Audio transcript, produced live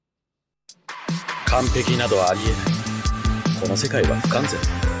完璧などありえない。この世界は不完全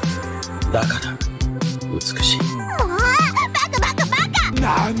だから美しい。もうバカ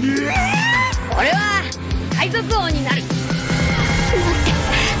何？俺は海賊王になる。待って、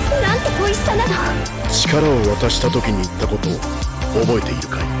なんて小石さなの。力を渡した時に言ったことを覚えている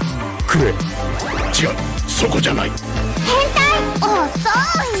かい？くれ。違う、そこじゃない。変態遅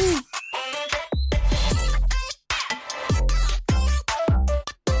い。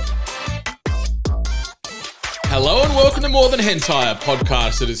Hello and welcome to More Than Hentai, a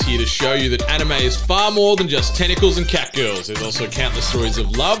podcast that is here to show you that anime is far more than just tentacles and catgirls. There's also countless stories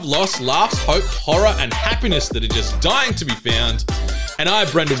of love, loss, laughs, hope, horror, and happiness that are just dying to be found. And I,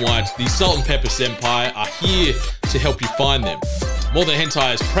 Brendan White, the Salt and Pepper Senpai, are here to help you find them. More Than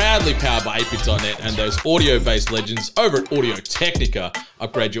Hentai is proudly powered by 8bit.net and those audio-based legends over at Audio-Technica.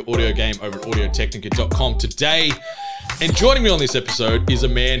 Upgrade your audio game over at audiotechnica.com today. And joining me on this episode is a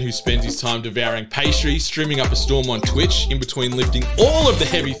man who spends his time devouring pastry, streaming up a storm on Twitch, in between lifting all of the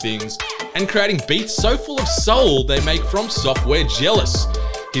heavy things, and creating beats so full of soul they make From Software jealous.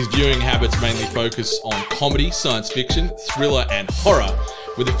 His viewing habits mainly focus on comedy, science fiction, thriller, and horror,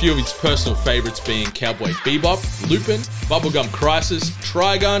 with a few of his personal favourites being Cowboy Bebop, Lupin, Bubblegum Crisis,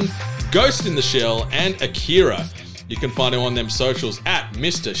 Trigun, Ghost in the Shell, and Akira. You can find him on them socials at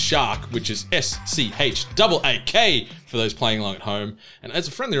Mr. Shark, which is SCHAAK for those playing along at home. And as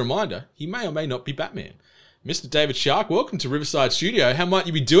a friendly reminder, he may or may not be Batman. Mr. David Shark, welcome to Riverside Studio. How might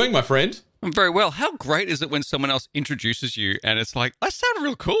you be doing, my friend? I'm very well. How great is it when someone else introduces you and it's like, I sound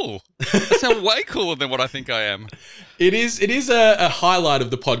real cool. I sound way cooler than what I think I am. It is a highlight of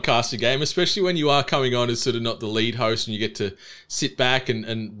the podcaster game, especially when you are coming on as sort of not the lead host and you get to sit back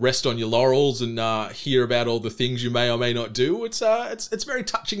and rest on your laurels and hear about all the things you may or may not do. It's very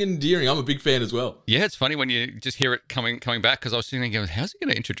touching and endearing. I'm a big fan as well. Yeah, it's funny when you just hear it coming back, because I was sitting there going, how's he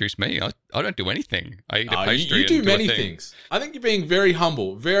going to introduce me? I don't do anything. I eat a pastry. You do many things. I think you're being very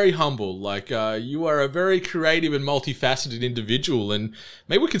humble, very humble. Like you are a very creative and multifaceted individual, and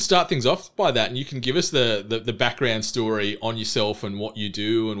maybe we could start things off by that, and you can give us the background story on yourself and what you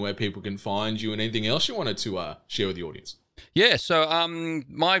do and where people can find you and anything else you wanted to share with the audience. Yeah, so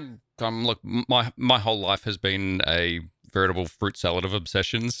my whole life has been a veritable fruit salad of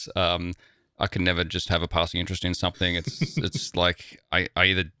obsessions. I can never just have a passing interest in something. It's like I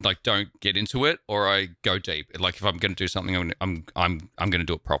either like don't get into it or I go deep. Like if I'm going to do something, I'm going to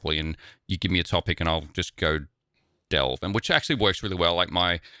do it properly. And you give me a topic and I'll just go delve. And which actually works really well. Like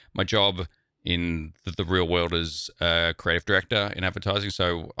my job in the real world is a creative director in advertising,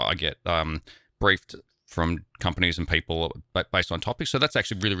 so I get briefed from companies and people based on topics. So that's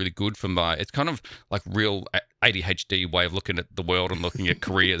actually really, really good for it's kind of like real ADHD way of looking at the world and looking at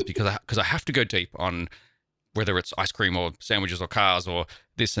careers, because I have to go deep on whether it's ice cream or sandwiches or cars or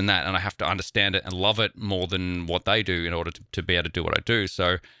this and that, and I have to understand it and love it more than what they do in order to be able to do what I do.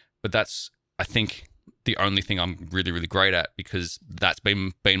 So, but that's, I think, the only thing I'm really, really great at, because that's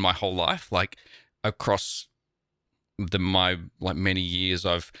been my whole life. Like across my many years,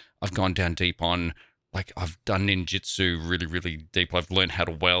 I've gone down deep on, like I've done ninjutsu really, really deep. I've learned how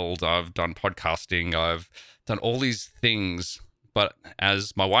to weld. I've done podcasting. I've done all these things. But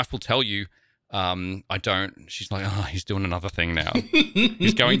as my wife will tell you, I don't. She's like, oh, he's doing another thing now.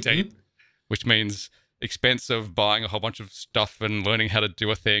 He's going deep, which means expense of buying a whole bunch of stuff and learning how to do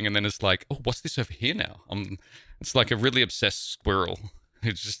a thing. And then it's like, oh, what's this over here now? It's like a really obsessed squirrel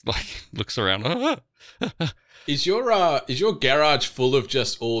who just like looks around. Is your garage full of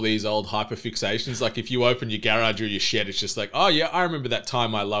just all these old hyperfixations? Like if you open your garage or your shed, it's just like, oh yeah, I remember that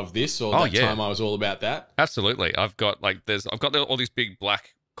time I loved this, or time I was all about that. Absolutely. I've got all these big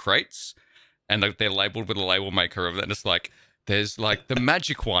black crates, and they're labeled with a label maker of it. And it's like, there's like the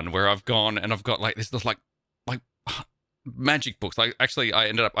magic one where I've gone and I've got like this like magic books. Like actually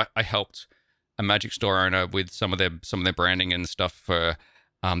I helped a magic store owner with some of their branding and stuff for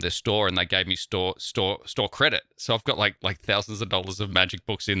their store, and they gave me store credit. So I've got like thousands of dollars of magic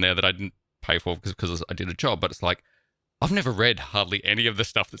books in there that I didn't pay for because I did a job. But it's like, I've never read hardly any of the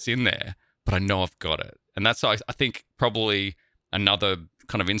stuff that's in there, but I know I've got it. And that's, I think, probably another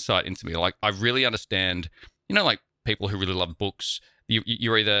kind of insight into me. Like I really understand, like people who really love books, you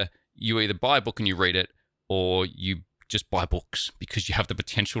either buy a book and you read it, or you just buy books because you have the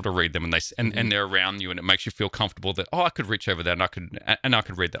potential to read them, and they're around you, and it makes you feel comfortable that, oh, I could reach over there and I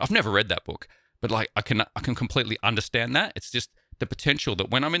could read that. I've never read that book, but like I can completely understand that. It's just the potential that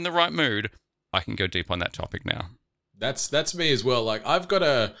when I'm in the right mood, I can go deep on that topic now. That's me as well. Like I've got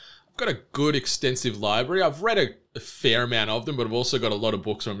a got a good extensive library. I've read a fair amount of them, but I've also got a lot of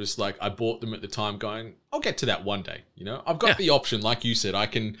books where I'm just like, I bought them at the time going, I'll get to that one day. You know, I've got the option, like you said, I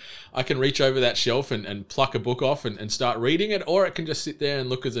can reach over that shelf and pluck a book off and start reading it, or it can just sit there and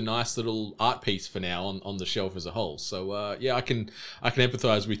look as a nice little art piece for now on the shelf as a whole. So yeah, I can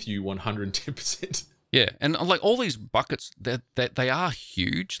empathize with you 110%. Yeah, and like all these buckets, they are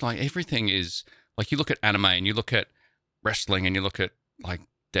huge. Like everything is, like you look at anime and you look at wrestling and you look at like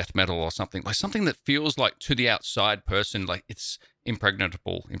death metal or something, like something that feels like to the outside person, like it's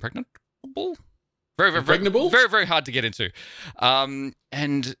impregnable, very Impregnable? very, very hard to get into.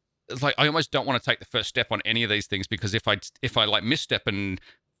 And like I almost don't want to take the first step on any of these things, because if I like misstep and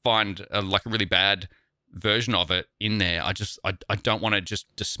find like a really bad version of it in there, I don't want to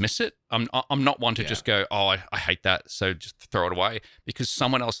just dismiss it. I'm not one to just go, oh, I hate that, so just throw it away, because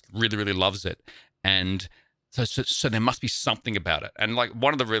someone else really, really loves it. And so there must be something about it. And like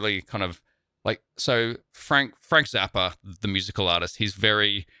one of the really kind of like, so Frank Zappa, the musical artist, he's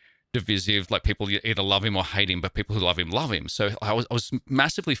very divisive. Like people either love him or hate him, but people who love him. So I was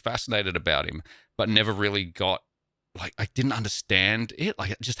massively fascinated about him, but never really got, like, I didn't understand it.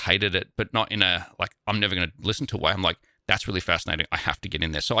 Like I just hated it, but not in a, like, I'm never going to listen to a way. I'm like, that's really fascinating. I have to get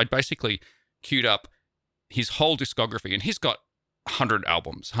in there. So I basically queued up his whole discography, and he's got 100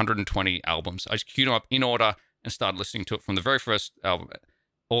 albums, 120 albums. I just queued them up in order and started listening to it from the very first album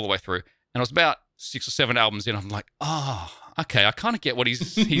all the way through. And I was about 6 or 7 albums in. I'm like, oh, okay, I kind of get what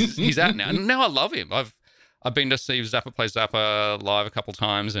he's at now. And now I love him. I've been to see Zappa play Zappa live a couple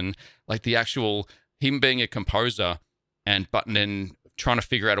times, and like the actual him being a composer but then trying to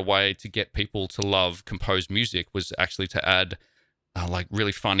figure out a way to get people to love composed music was actually to add like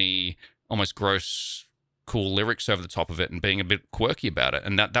really funny, almost gross, cool lyrics over the top of it and being a bit quirky about it.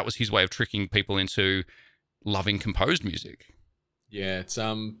 And that was his way of tricking people into loving composed music. Yeah, it's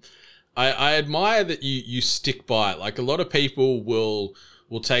I admire that you stick by it. Like a lot of people will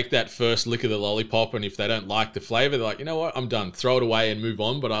take that first lick of the lollipop, and if they don't like the flavor, they're like, you know what, I'm done, throw it away and move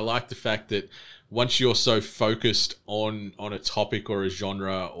on. But I like the fact that once you're so focused on a topic or a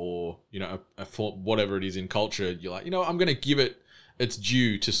genre or, you know, a whatever it is in culture, you're like, you know, I'm going to give it its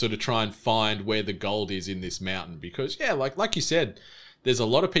due to sort of try and find where the gold is in this mountain. Because yeah, like you said, there's a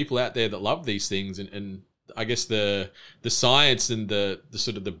lot of people out there that love these things, and I guess the science and the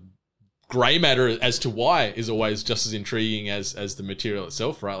sort of the grey matter as to why is always just as intriguing as the material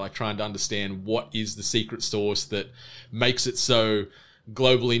itself, right? Like trying to understand what is the secret sauce that makes it so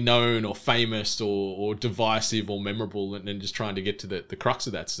globally known or famous or divisive or memorable, and then just trying to get to the crux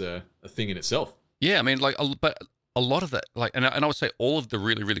of that's a thing in itself. Yeah, I mean, like, but a lot of that, like, and I would say all of the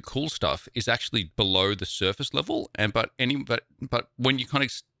really, really cool stuff is actually below the surface level. And but when you kind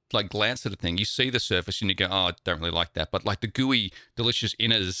of like glance at a thing, you see the surface and you go, oh, I don't really like that. But like the gooey, delicious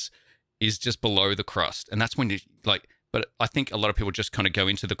inners is just below the crust, and that's when you like. But I think a lot of people just kind of go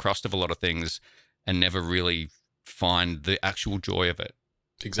into the crust of a lot of things and never really find the actual joy of it.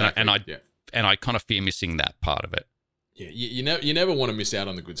 Exactly. And I kind of fear missing that part of it. Yeah, you never want to miss out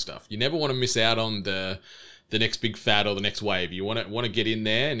on the good stuff. You never want to miss out on the next big fad or the next wave. You want to get in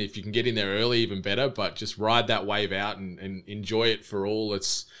there, and if you can get in there early, even better. But just ride that wave out and enjoy it for all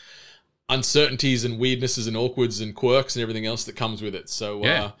its uncertainties and weirdnesses and awkwards and quirks and everything else that comes with it. So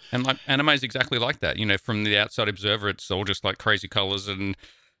yeah, and like anime is exactly like that. You know, from the outside observer, it's all just like crazy colors and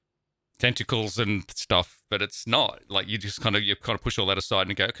tentacles and stuff, but it's not. Like you kind of push all that aside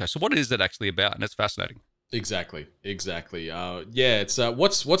and go, okay, so what is it actually about? And it's fascinating. Exactly. Yeah, it's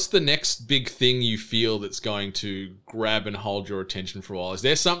what's the next big thing you feel that's going to grab and hold your attention for a while? Is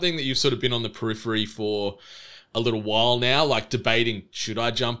there something that you've sort of been on the periphery for a little while now, like debating, should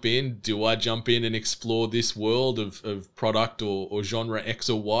I jump in? Do I jump in and explore this world of product or genre X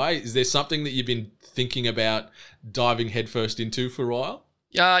or Y? Is there something that you've been thinking about diving headfirst into for a while?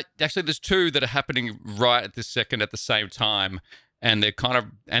 Yeah, actually, there's two that are happening right at this second at the same time, and they're kind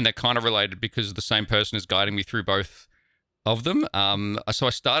of related because the same person is guiding me through both of them. So I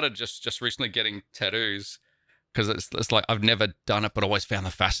started just recently getting tattoos because it's like I've never done it, but always found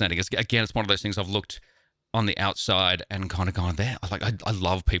them fascinating. It's one of those things I've looked on the outside and kind of gone there. I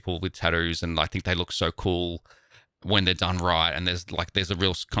love people with tattoos, and I think they look so cool when they're done right. And there's a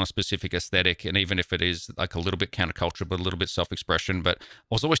real kind of specific aesthetic, and even if it is like a little bit counterculture, but a little bit self-expression. But I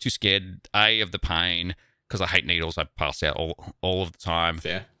was always too scared of the pain because I hate needles. I pass out all of the time.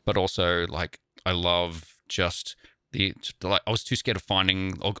 Fair. But also like I love just I was too scared of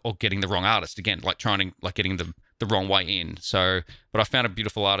finding or getting the wrong artist again, like trying to like getting the wrong way in. So, but I found a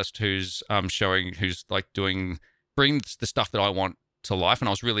beautiful artist who's brings the stuff that I want to life. And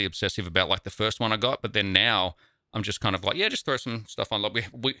I was really obsessive about like the first one I got, but then now I'm just kind of like, yeah, just throw some stuff on. Like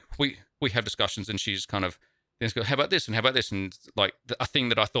we have discussions, and she's kind of then go, how about this and how about this, and like a thing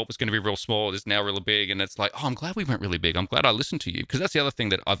that I thought was going to be real small is now really big, and it's like, oh, I'm glad we went really big. I'm glad I listened to you, because that's the other thing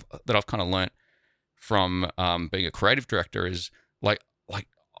that I've kind of learnt from being a creative director is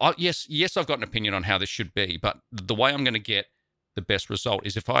yes, I've got an opinion on how this should be, but the way I'm going to get the best result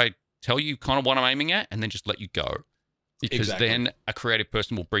is if I tell you kind of what I'm aiming at and then just let you go, because then a creative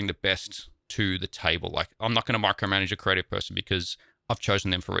person will bring the best to the table. Like, I'm not going to micromanage a creative person because I've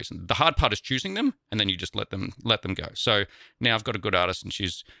chosen them for a reason. The hard part is choosing them, and then you just let them go. So now I've got a good artist, and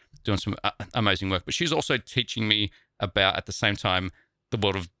she's doing some amazing work, but she's also teaching me about, at the same time, the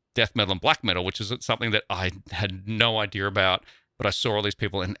world of death metal and black metal, which is something that I had no idea about, but I saw all these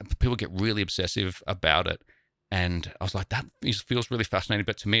people, and people get really obsessive about it. And I was like, that feels really fascinating,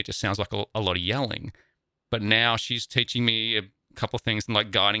 but to me, it just sounds like a lot of yelling. But now she's teaching me a couple of things and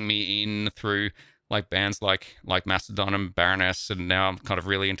like guiding me in through like bands like Mastodon and Baroness, and now I'm kind of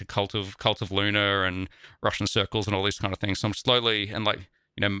really into Cult of Luna and Russian Circles and all these kind of things. So I'm slowly, and like,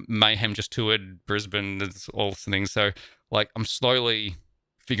 you know, Mayhem just toured Brisbane and all these things. So like I'm slowly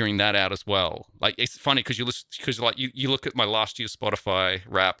figuring that out as well. Like, it's funny because you look at my last year's Spotify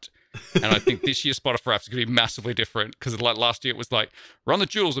Wrapped, and I think this year's Spotify Wrapped is going to be massively different, because like last year it was like Run the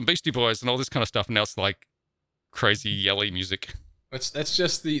Jewels and Beastie Boys and all this kind of stuff, and now it's like crazy yelly music. That's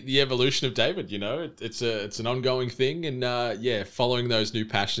just the evolution of David, you know. It's an ongoing thing, and following those new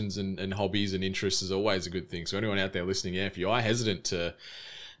passions and hobbies and interests is always a good thing. So anyone out there listening, if you are hesitant to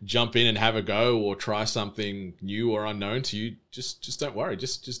jump in and have a go or try something new or unknown to you, just don't worry.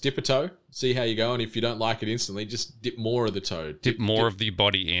 Just dip a toe, see how you go, and if you don't like it instantly, just dip more of the toe. Dip more of the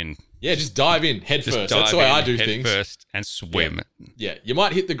body in. Yeah, just dive in head first. That's the way I do things. Head first and swim. Yeah, you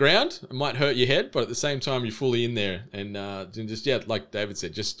might hit the ground, it might hurt your head, but at the same time, you're fully in there, and just like David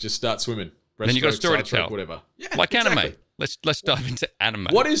said, just start swimming. Then you got a story to tell, whatever. Yeah, like anime. Let's dive into anime.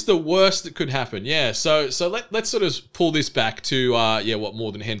 What is the worst that could happen? Yeah, so let's sort of pull this back to what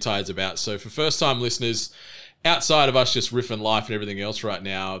More Than Hentai is about. So for first time listeners, outside of us just riffing life and everything else right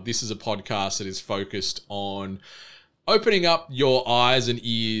now, this is a podcast that is focused on opening up your eyes and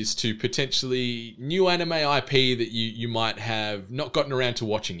ears to potentially new anime IP that you might have not gotten around to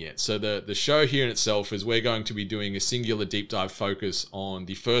watching yet. So the show here in itself is we're going to be doing a singular deep dive focus on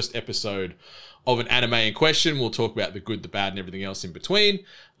the first episode of an anime in question. We'll talk about the good, the bad, and everything else in between,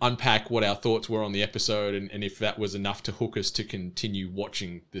 unpack what our thoughts were on the episode, and if that was enough to hook us to continue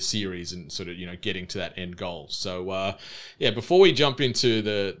watching the series and sort of, you know, getting to that end goal. So, before we jump into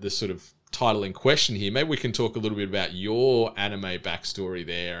the sort of title in question here, maybe we can talk a little bit about your anime backstory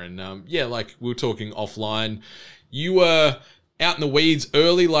there. And like we were talking offline, you were out in the weeds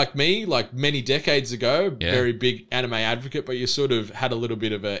early like me, like many decades ago, very big anime advocate, but you sort of had a little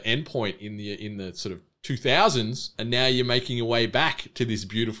bit of an endpoint in the sort of 2000s, and now you're making your way back to this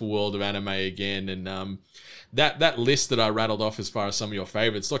beautiful world of anime again. And that list that I rattled off as far as some of your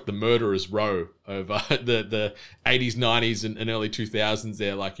favorites, like the murderer's row of the 80s, 90s, and early 2000s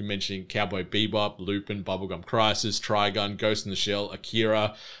there, like you mentioned, Cowboy Bebop, Lupin, Bubblegum Crisis, Trigun, Ghost in the Shell,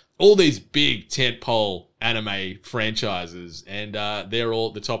 Akira, all these big tentpole anime franchises, and they're all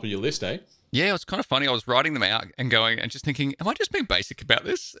at the top of your list, eh? Yeah, it was kind of funny. I was writing them out and going and just thinking, am I just being basic about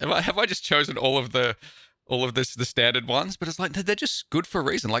this? Have I just chosen all of the standard ones? But it's like they're just good for a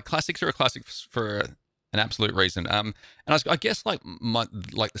reason. Like, classics are a classic for an absolute reason. And I guess like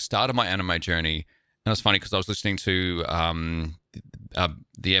the start of my anime journey. And it's funny because I was listening to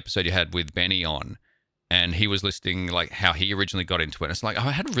the episode you had with Benny on, and he was listing like how he originally got into it. And it's like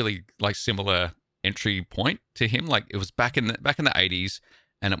I had a really like similar entry point to him. Like, it was back in the 80s.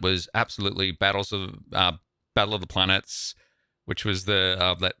 And it was absolutely Battle of the Planets, which was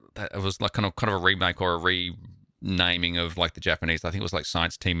that it was like kind of a remake or a renaming of like the Japanese. I think it was like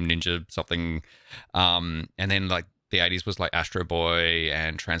Science Team Ninja something. And then like the 80s was like Astro Boy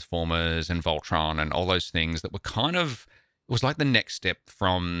and Transformers and Voltron and all those things that were kind of, it was like the next step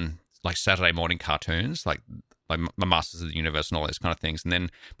from like Saturday morning cartoons, like the Masters of the Universe and all those kind of things. And then,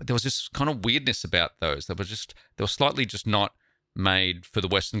 but there was this kind of weirdness about those that they were slightly just not made for the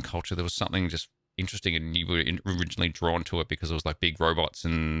Western culture. There was something just interesting, and you were originally drawn to it because it was like big robots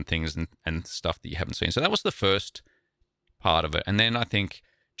and things and stuff that you haven't seen. So that was the first part of it. And then I think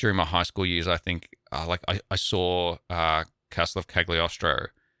during my high school years, I think I saw Castle of Cagliostro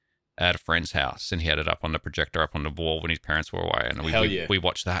at a friend's house, and he had it up on the projector up on the wall when his parents were away, and we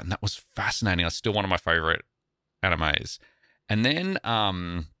watched that, and that was fascinating. It's still one of my favorite animes. And then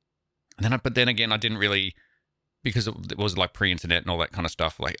but then again, I didn't really, because it was like pre-internet and all that kind of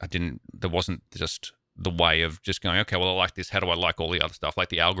stuff, like there wasn't just the way of just going, okay, well, I like this, how do I like all the other stuff? Like,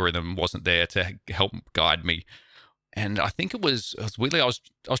 the algorithm wasn't there to help guide me And I think it was weirdly, I was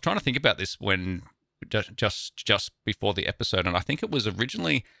trying to think about this when just before the episode, and I think it was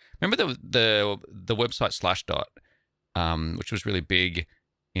originally, remember the website Slashdot, which was really big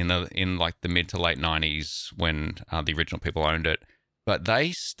in like the mid to late 90s when the original people owned it. But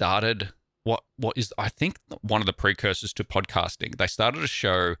they started what is, I think, one of the precursors to podcasting. They started a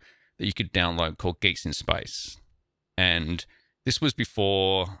show that you could download called Geeks in Space. And this was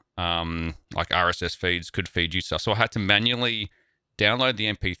before like RSS feeds could feed you stuff. So I had to manually download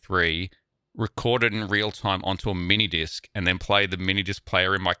the MP3, record it in real time onto a mini disc, and then play the mini disc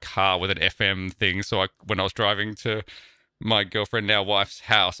player in my car with an FM thing. So when I was driving to my girlfriend, now wife's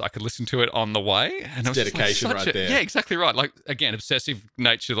house, I could listen to it on the way. And it was dedication like right there. Yeah, exactly right. Like, again, obsessive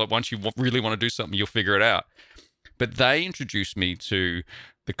nature. Like, once you really want to do something, you'll figure it out. But they introduced me to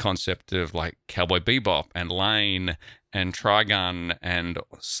the concept of like Cowboy Bebop and Lane and Trigun and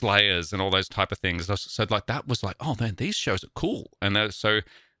Slayers and all those type of things. So like that was like, oh man, these shows are cool. And so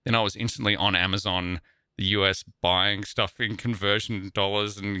then I was instantly on Amazon, the US, buying stuff in conversion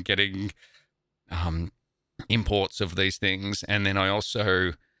dollars and getting imports of these things. And then I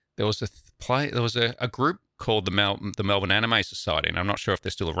also, there was a group called the Melbourne Anime Society, and I'm not sure if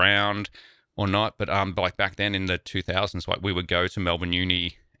they're still around or not, but like back then in the 2000s, like we would go to Melbourne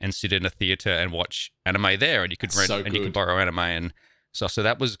Uni and sit in a theatre and watch anime there, and you could rent and you could borrow anime and stuff. So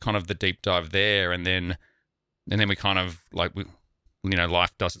that was kind of the deep dive there, and then we kind of like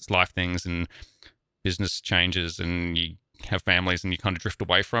life does its life things, and business changes, and you have families, and you kind of drift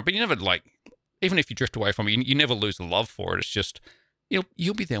away from it. But you never like, even if you drift away from it, you never lose the love for it. It's just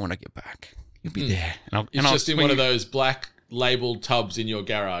you'll be there when I get back. You'll be there. It's just in one of those black labeled tubs in your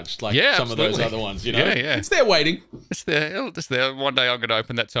garage, like some of those other ones, you know? Yeah. It's there waiting. It's there. It's there. One day I'm going to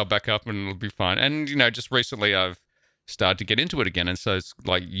open that tub back up and it'll be fine. And, just recently I've started to get into it again. And so it's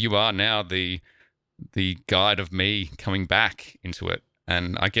like you are now the guide of me coming back into it.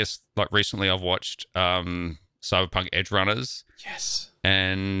 And I guess like recently I've watched Cyberpunk Edge Runners. Yes.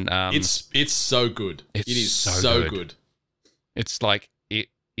 And it's so good. It is so good. It's like, it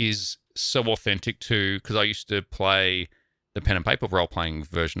is so authentic to, because I used to play the pen and paper role-playing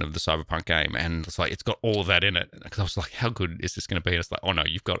version of the Cyberpunk game, and it's like, it's got all of that in it. Because I was like, how good is this going to be? And it's like, oh no,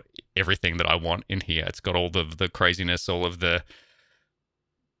 you've got everything that I want in here. It's got all the craziness, all of the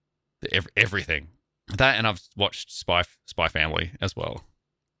everything. That, and I've watched Spy Family as well.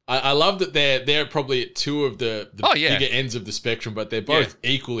 I love that they're probably at two of the bigger ends of the spectrum, but they're both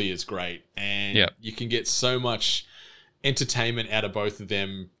equally as great. And you can get so much entertainment out of both of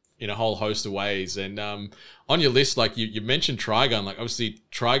them in a whole host of ways. And on your list, like you mentioned Trigun, like obviously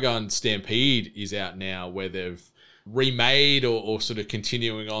Trigun Stampede is out now, where they've remade or sort of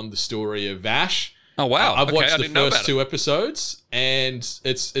continuing on the story of Vash. Oh wow. I've watched the first 2 episodes, and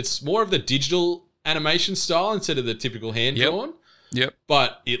it's more of the digital animation style instead of the typical hand-drawn. Yep.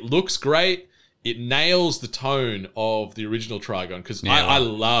 But it looks great. It nails the tone of the original Trigun, because I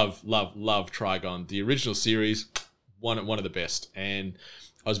love Trigun. The original series, one of the best. And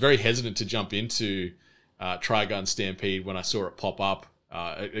I was very hesitant to jump into Trigun Stampede when I saw it pop up.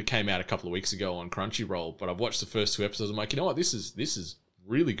 It came out a couple of weeks ago on Crunchyroll, but I've watched the first 2 episodes. I'm like, you know what? This is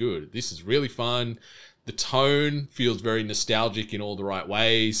really good. This is really fun. The tone feels very nostalgic in all the right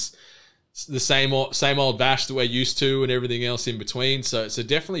ways. It's the same old Vash that we're used to, and everything else in between. So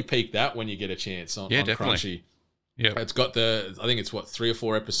definitely peek that when you get a chance on Crunchy. Yeah, it's got I think it's 3 or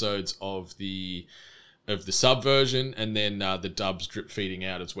 4 episodes of the sub version, and then the dubs drip feeding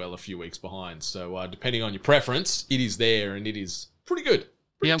out as well a few weeks behind. So depending on your preference, it is there, and it is pretty good.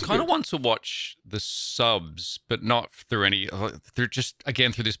 I'm kind of want to watch the subs, but not through through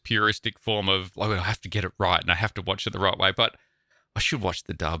this puristic form of like, I have to get it right and I have to watch it the right way. But I should watch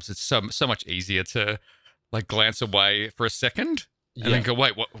the dubs. It's so much easier to like glance away for a second and then go,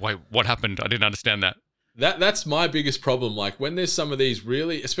 wait, what happened? I didn't understand that. That's my biggest problem. Like when there's some of these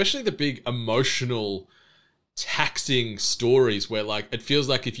really, especially the big emotional, taxing stories where like it feels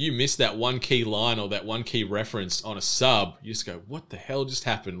like if you miss that one key line or that one key reference on a sub, you just go, what the hell just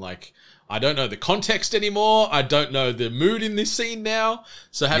happened? Like, I don't know the context anymore. I don't know the mood in this scene now.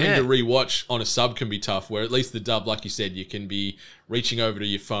 So having to rewatch on a sub can be tough, where at least the dub, like you said, you can be reaching over to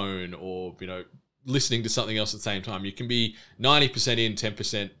your phone or, listening to something else at the same time. You can be 90% in,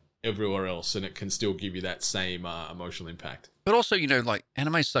 10% everywhere else, and it can still give you that same emotional impact. But also, like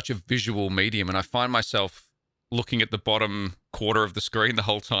anime is such a visual medium, and I find myself looking at the bottom quarter of the screen the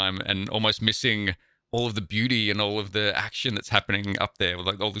whole time and almost missing all of the beauty and all of the action that's happening up there with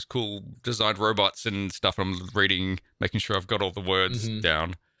like all these cool designed robots and stuff. I'm reading, making sure I've got all the words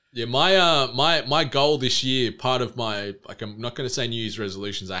down. Yeah, my goal this year, part of my, like, I'm not going to say New Year's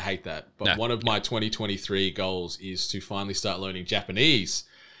resolutions, I hate that, but No. one of my 2023 goals is to finally start learning Japanese.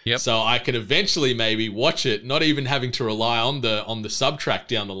 Yep. So I can eventually maybe watch it, not even having to rely on the sub track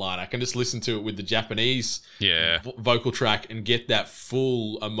down the line. I can just listen to it with the Japanese vocal track and get that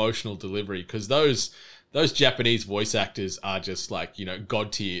full emotional delivery, because those Japanese voice actors are just like, you know,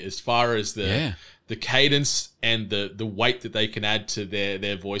 god tier as far as the cadence and the weight that they can add to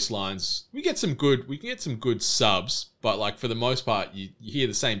their voice lines. We can get some good subs, but like for the most part, you hear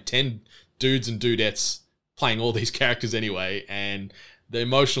the same 10 dudes and dudettes playing all these characters anyway, and the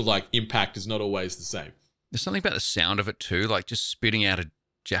emotional like impact is not always the same. There's something about the sound of it too, like just spitting out a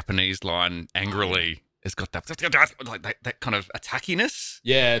Japanese line angrily. It's got that like that kind of attackiness.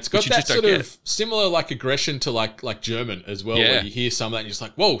 Yeah, it's got which you that just don't sort get. of similar like aggression to like German as well, Yeah. where you hear some of that and you're just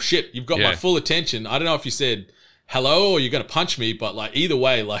like, whoa, shit, you've got my Yeah. full attention. I don't know if you said hello or you're going to punch me, but like either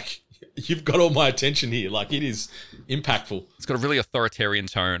way, like you've got all my attention here. Like it is impactful. It's got a really authoritarian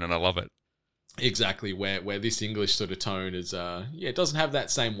tone, and I love it. Exactly, where this English sort of tone is, it doesn't have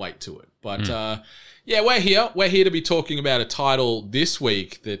that same weight to it. But we're here to be talking about a title this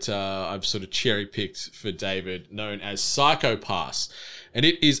week that I've sort of cherry picked for David, known as Psycho Pass, and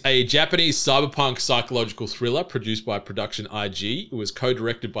it is a Japanese cyberpunk psychological thriller produced by Production IG. It was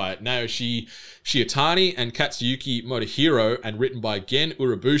co-directed by Naoshi Shiotani and Katsuyuki Motohiro, and written by Gen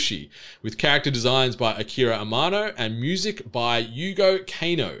Urobushi, with character designs by Akira Amano and music by Yugo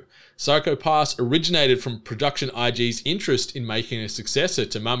Kano. Psycho Pass originated from Production IG's interest in making a successor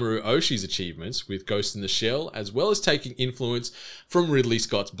to Mamoru Oshii's achievements with Ghost in the Shell, as well as taking influence from Ridley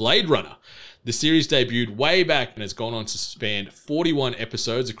Scott's Blade Runner. The series debuted way back and has gone on to span 41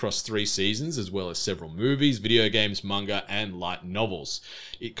 episodes across 3 seasons, as well as several movies, video games, manga, and light novels.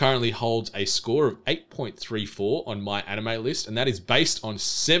 It currently holds a score of 8.34 on My Anime List, and that is based on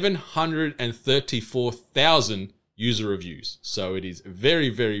 734,000 user reviews. So it is very,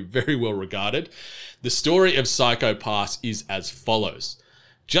 very, very well regarded. The story of Psycho Pass is as follows.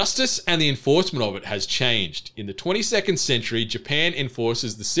 Justice and the enforcement of it has changed. In the 22nd century, Japan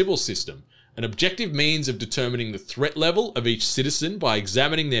enforces the civil system, an objective means of determining the threat level of each citizen by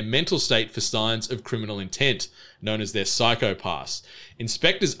examining their mental state for signs of criminal intent, known as their Psycho Pass.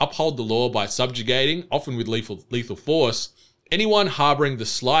 Inspectors uphold the law by subjugating, often with lethal force, anyone harboring the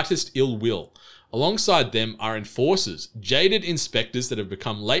slightest ill will. Alongside them are enforcers, jaded inspectors that have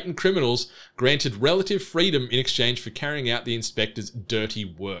become latent criminals, granted relative freedom in exchange for carrying out the inspector's dirty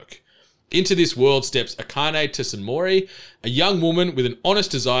work. Into this world steps Akane Tsunmori, a young woman with an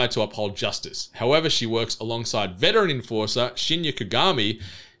honest desire to uphold justice. However, she works alongside veteran enforcer Shinya Kagami.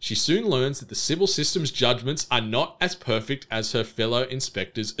 She soon learns that the civil system's judgments are not as perfect as her fellow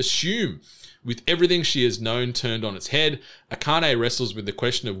inspectors assume. With everything she has known turned on its head, Akane wrestles with the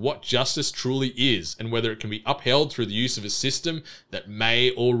question of what justice truly is and whether it can be upheld through the use of a system that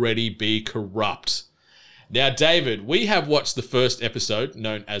may already be corrupt. Now, David, we have watched the first episode,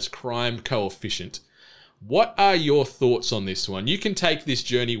 known as Crime Coefficient. What are your thoughts on this one? You can take this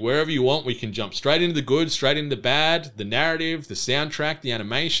journey wherever you want. We can jump straight into the good, straight into the bad, the narrative, the soundtrack, the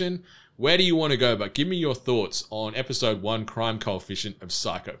animation. Where do you want to go? But give me your thoughts on episode 1, Crime Coefficient of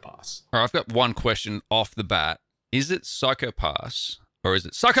Psycho Pass. All right, I've got one question off the bat. Is it Psycho Pass or is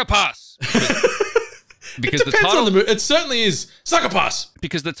it Psycho Pass? Because It depends on the movie. It certainly is Psycho Pass.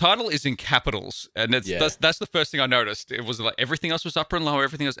 Because the title is in capitals, and that's the first thing I noticed. It was like everything else was upper and lower,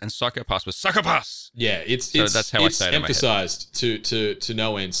 everything else, and Psycho Pass was Psycho Pass. Yeah, it's that's how I say it in my head. emphasized to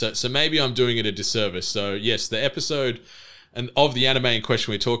no end. So maybe I'm doing it a disservice. So yes, the episode of the anime in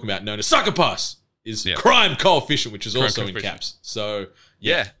question we're talking about, known as Psycho Pass, is Crime Coefficient, which is also in caps. So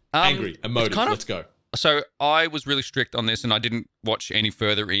angry, emotive. Let's go. So I was really strict on this, and I didn't watch any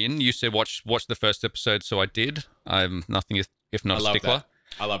further in. You said watch the first episode, so I did. I'm nothing if not a stickler.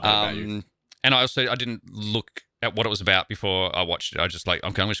 I love that about you. And I didn't look at what it was about before I watched it. I just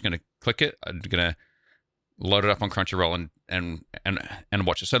I'm just going to click it. I'm going to load it up on Crunchyroll and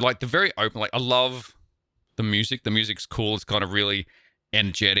watch it. So like the very open, like I love the music. The music's cool. It's kind of really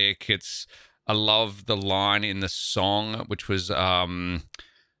energetic. I love the line in the song, which was about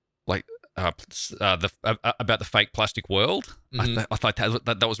the fake plastic world. Mm-hmm. I thought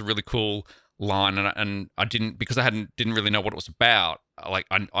that was a really cool line, and I didn't really know what it was about. Like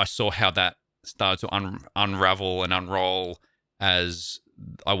I saw how that started to unravel and unroll as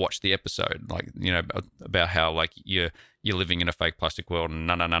I watched the episode. Like, you know, about how like you're living in a fake plastic world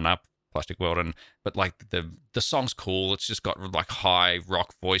and plastic world, but like the song's cool. It's just got like high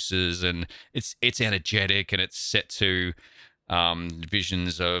rock voices, and it's energetic, and it's set to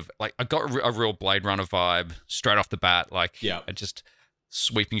visions of like I got a real Blade Runner vibe straight off the bat. Like, yeah, I just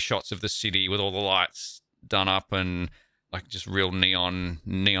sweeping shots of the city with all the lights done up and like just real neon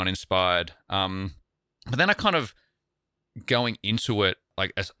inspired. But then I kind of going into it,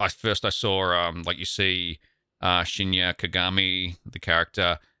 like as I saw like you see Shinya Kagami, the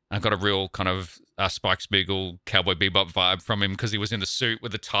character. I got a real kind of Spike Spiegel Cowboy Bebop vibe from him because he was in the suit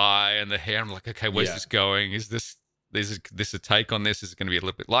with the tie and the hair. I'm like, okay, where's this going? Is this a take on this? Is it going to be a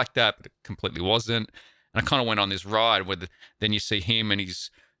little bit like that? But it completely wasn't. And I kind of went on this ride where then you see him and he's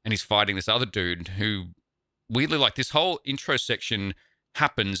fighting this other dude who weirdly, like, this whole intro section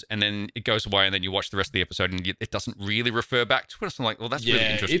happens and then it goes away and then you watch the rest of the episode and it doesn't really refer back to it. So I'm like, well, that's really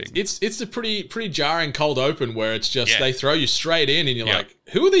interesting. It's a pretty jarring cold open where it's just they throw you straight in and you're like,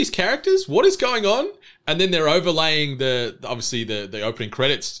 who are these characters? What is going on? And then they're overlaying the opening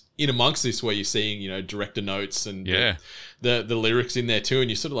credits in amongst this where you're seeing, director notes and the lyrics in there too, and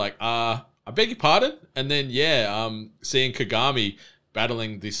you're sort of like, I beg your pardon? And then seeing Kagami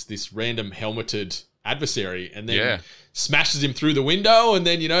battling this random helmeted adversary and then smashes him through the window, and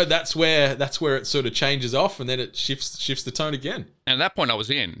then that's where it sort of changes off, and then it shifts the tone again. And at that point I was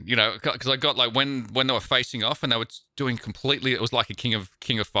in, because I got like when they were facing off and they were doing completely, it was like a King of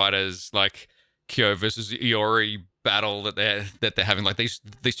Fighters, like Kyo versus Iori battle that they're having. Like these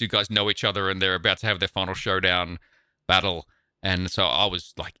two guys know each other and they're about to have their final showdown battle, and so I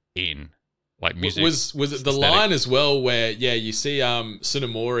was like in, like, music. Was it the line as well where you see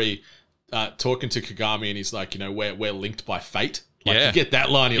Tsunemori talking to Kagami and he's like, we're linked by fate. Like, you get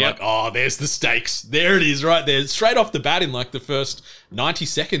that line, you're like, oh, there's the stakes. There it is right there. Straight off the bat in like the first 90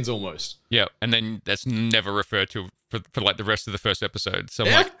 seconds almost. Yeah, and then that's never referred to for like the rest of the first episode. So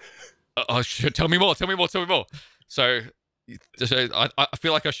I'm like, oh, shit, tell me more. So I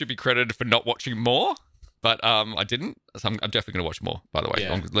feel like I should be credited for not watching more, but I didn't. So I'm definitely going to watch more, by the way.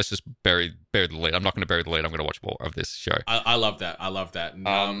 Yeah. Let's just bury the lead. I'm not going to bury the lead. I'm going to watch more of this show. I love that. And,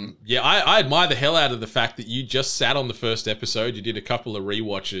 I admire the hell out of the fact that you just sat on the first episode. You did a couple of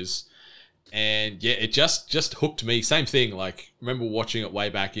rewatches, and it just hooked me. Same thing. Like, remember watching it way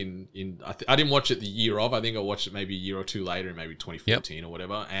back in I didn't watch it the year of. I think I watched it maybe a year or two later, maybe 2014 or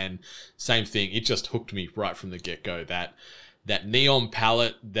whatever. And same thing. It just hooked me right from the get-go. That neon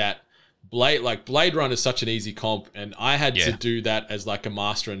palette, that Blade Runner is such an easy comp, and I had to do that as like a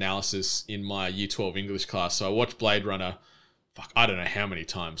master analysis in my year 12 English class. So I watched Blade Runner, I don't know how many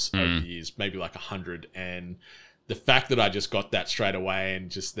times over the years, maybe like 100. And the fact that I just got that straight away, and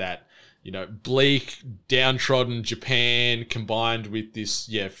just that, bleak, downtrodden Japan combined with this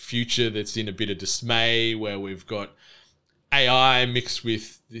future that's in a bit of dismay, where we've got AI mixed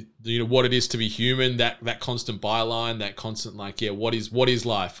with what it is to be human, that constant byline, that constant what is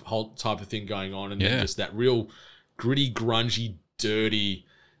life, whole type of thing going on, and then just that real gritty, grungy, dirty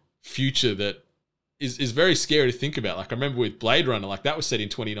future that is very scary to think about. Like, I remember with Blade Runner, like, that was set in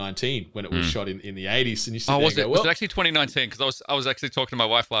 2019 when it was shot in the 80s, and you sit there and go, was it actually 2019? Because I was actually talking to my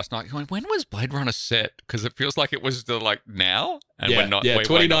wife last night going, when was Blade Runner set? Because it feels like it was now, and we're not.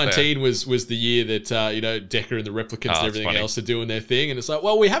 2019 was the year that Decker and the Replicants and everything else are doing their thing, and it's like,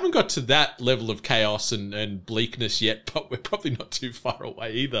 well, we haven't got to that level of chaos and bleakness yet, but we're probably not too far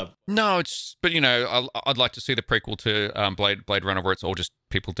away either. No, but I'd like to see the prequel to Blade Runner, where it's all just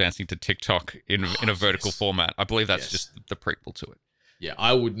people dancing to TikTok in a vertical format. I believe that's just the prequel to it. Yeah,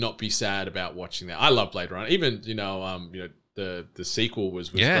 I would not be sad about watching that. I love Blade Runner. Even the sequel was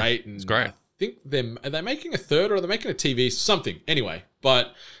great. And it's great. I think are they making a third, or are they making a TV something? Anyway,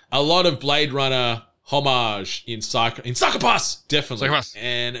 but a lot of Blade Runner homage in Psycho-Pass, definitely. Psycho-Pass.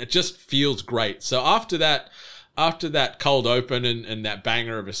 And it just feels great. So after that cold open and that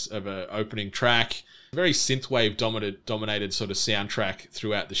banger of a opening track, very synthwave dominated sort of soundtrack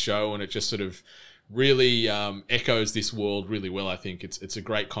throughout the show, and it just sort of really echoes this world really well. I think it's a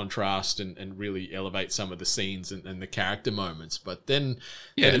great contrast and really elevates some of the scenes and the character moments. But then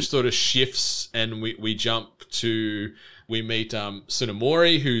it sort of shifts, and we jump to, we meet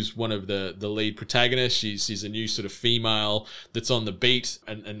Tsunemori, who's one of the lead protagonists. She's a new sort of female that's on the beat,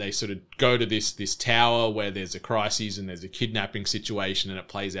 and they sort of go to this tower where there's a crisis and there's a kidnapping situation, and it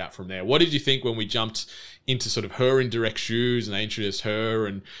plays out from there. What did you think when we jumped into sort of her indirect shoes and they introduced her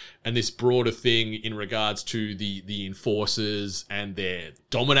and this broader thing in regards to the enforcers and their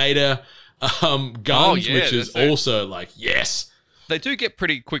Dominator guns, which is also like, yes. They do get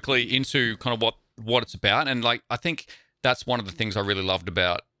pretty quickly into kind of what it's about, and like, I think that's one of the things I really loved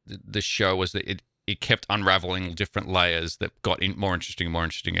about the show, was that it kept unraveling different layers that got more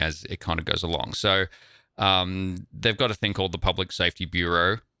interesting as it kind of goes along. So they've got a thing called the Public Safety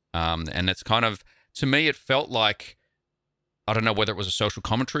Bureau, and it's kind of, to me, it felt like I don't know whether it was a social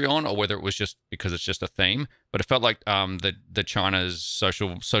commentary on or whether it was just because it's just a theme, but it felt like the China's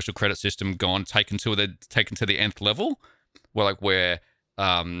social credit system taken to the nth level, where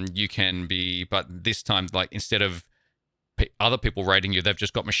you can be, but this time, like, instead of other people rating you, they've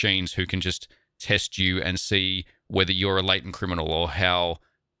just got machines who can just test you and see whether you're a latent criminal or how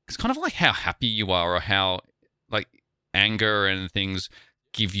it's kind of like how happy you are or how like anger and things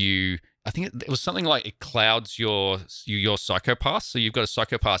give you. I think it was something like it clouds your psychopath, so you've got a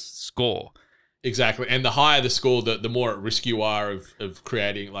psychopath score. Exactly, and the higher the score, the more at risk you are of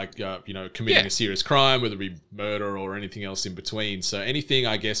creating, like, committing a serious crime, whether it be murder or anything else in between. So anything,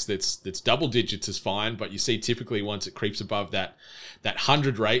 I guess, that's double digits is fine, but you see typically once it creeps above that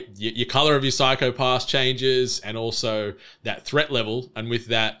 100 rate, your color of your psychopath changes, and also that threat level, and with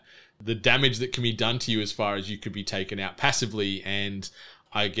that, the damage that can be done to you as far as you could be taken out passively, and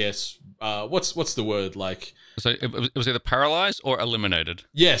I guess what's the word, like? So it was either paralyzed or eliminated.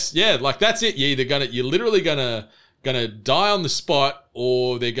 Yes, yeah, like that's it. You're literally gonna die on the spot,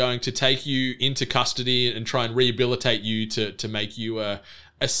 or they're going to take you into custody and try and rehabilitate you to make you a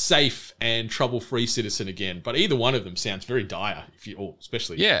safe and trouble-free citizen again. But either one of them sounds very dire,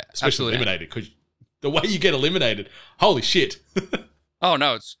 especially eliminated, because the way you get eliminated, holy shit. Oh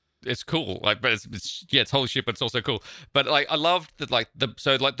no, it's cool, like, but it's holy shit, but it's also cool. But like, I loved that, like,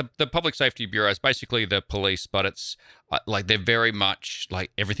 the Public Safety Bureau is basically the police, but it's like they're very much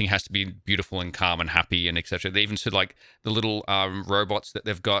like everything has to be beautiful and calm and happy and etc. They even said like the little robots that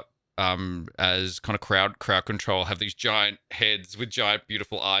they've got as kind of crowd control have these giant heads with giant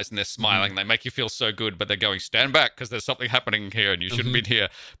beautiful eyes, and they're smiling. They make you feel so good, but they're going, stand back because there's something happening here and you shouldn't be here.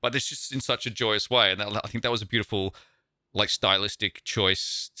 But it's just in such a joyous way, and I think that was a beautiful, like, stylistic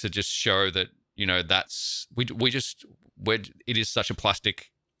choice to just show that, that's it is such a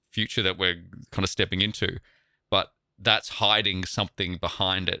plastic future that we're kind of stepping into, but that's hiding something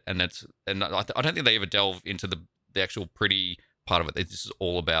behind it, and I don't think they ever delve into the actual pretty part of it. This is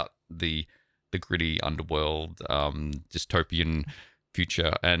all about the gritty underworld, dystopian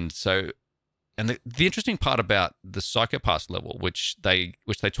future, and the interesting part about the psychopath level, which they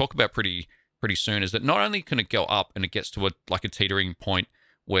talk about pretty soon, is that not only can it go up and it gets to a teetering point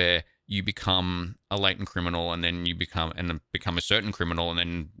where you become a latent criminal and then you become a certain criminal, and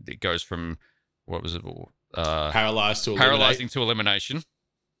then it goes from paralyzing to elimination,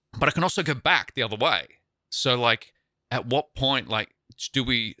 but it can also go back the other way. So like, at what point, like,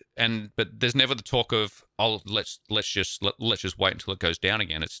 but there's never the talk of, let's just wait until it goes down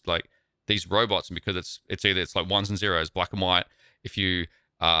again. It's like these robots, and because it's like ones and zeros, black and white. If you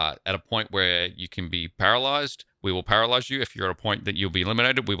at a point where you can be paralyzed, we will paralyze you. If you're at a point that you'll be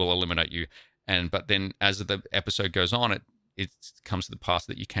eliminated, we will eliminate you. But then as the episode goes on, it comes to the pass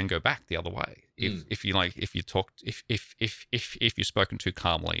that you can go back the other way if you're spoken to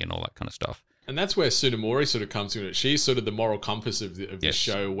calmly and all that kind of stuff. And that's where Tsunemori sort of comes into it. She's sort of the moral compass of the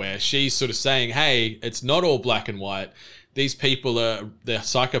show, where she's sort of saying, hey, it's not all black and white. These people their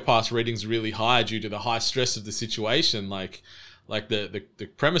psychopath readings are really high due to the high stress of the situation. Like the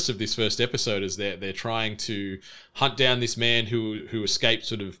premise of this first episode is they're trying to hunt down this man who escaped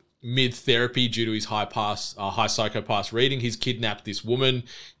sort of mid-therapy due to his high psychopath reading. He's kidnapped this woman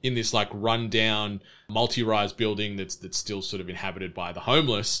in this like run-down multi-rise building that's still sort of inhabited by the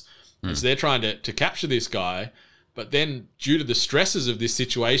homeless. And so they're trying to capture this guy, but then due to the stresses of this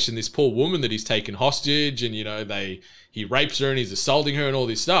situation, this poor woman that he's taken hostage, and he rapes her and he's assaulting her and all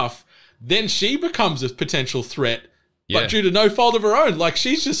this stuff, then she becomes a potential threat, but due to no fault of her own. Like,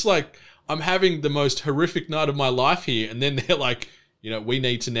 she's just like, I'm having the most horrific night of my life here, and then they're like, we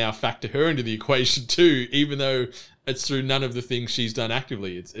need to now factor her into the equation too, even though it's through none of the things she's done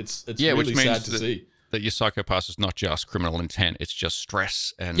actively. It's really sad to see. That your psychopath is not just criminal intent; it's just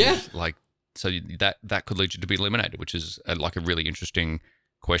stress, and so that could lead you to be eliminated, which is a really interesting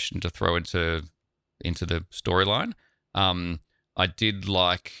question to throw into the storyline. I did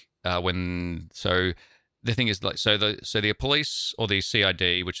like the thing is, like, so the police, or the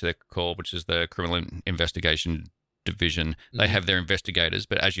CID, which they're called, which is the Criminal Investigation Division, they have their investigators,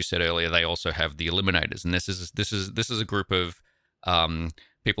 but as you said earlier, they also have the eliminators, and this is a group of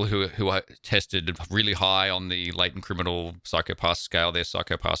people who are tested really high on the latent criminal psychopath scale. Their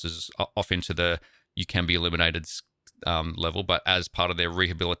psychopath is off into the you can be eliminated level, but as part of their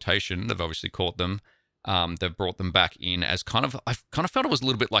rehabilitation, they've obviously caught them. They've brought them back in as I kind of felt it was a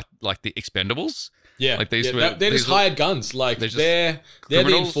little bit like the Expendables. Yeah, like they're just hired guns. Like they're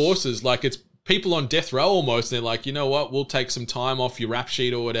the enforcers. Like, it's people on death row almost. They're like, you know what? We'll take some time off your rap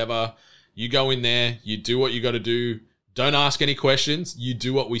sheet or whatever. You go in there, you do what you got to do. don't ask any questions. You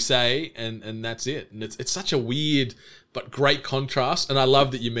do what we say, and that's it. And it's such a weird but great contrast. And I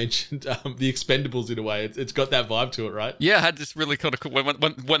love that you mentioned the Expendables in a way. It's got that vibe to it, right? Yeah, I had this really kind of cool,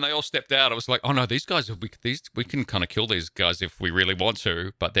 when they all stepped out, I was like, oh no, these guys, we can kind of kill these guys if we really want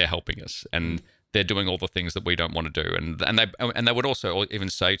to, but they're helping us and they're doing all the things that we don't want to do. And they would also even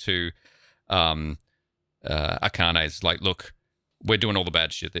say to Akane, it's like, look, we're doing all the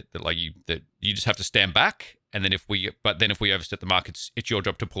bad shit that you just have to stand back. And then if we overstep the mark, it's your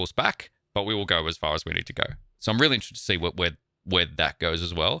job to pull us back, but we will go as far as we need to go. So I'm really interested to see where that goes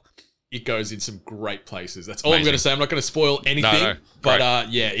as well. It goes in some great places. That's all I'm going to say. I'm not going to spoil anything, No, but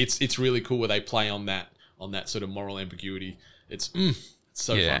it's really cool where they play on that sort of moral ambiguity. It's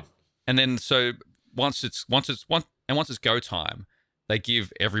so fun. And then so once it's go time, they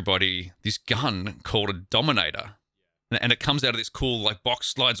give everybody this gun called a Dominator. And it comes out of this cool, like, box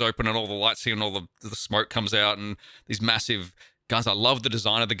slides open and all the lights here and all the smoke comes out and these massive guns. I love the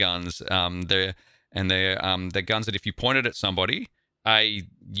design of the guns. They're guns that if you point it at somebody,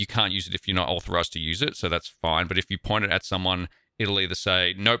 you can't use it if you're not authorized to use it, so that's fine. But if you point it at someone, it'll either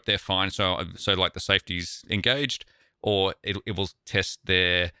say, nope, they're fine, so like the safety's engaged, or it will test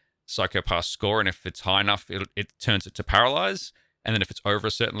their Psycho-Pass score, and if it's high enough, it turns it to paralyze. And then if it's over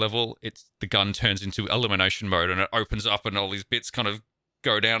a certain level, the gun turns into elimination mode and it opens up and all these bits kind of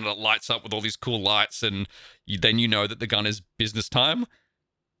go down and it lights up with all these cool lights and then you know that the gun is business time.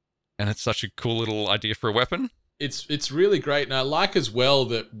 And it's such a cool little idea for a weapon. It's really great, and I like as well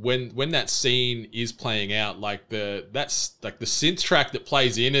that when that scene is playing out, that's the synth track that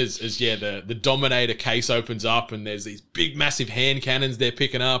plays in as the Dominator case opens up and there's these big massive hand cannons they're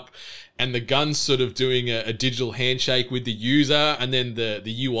picking up, and the gun's sort of doing a digital handshake with the user, and then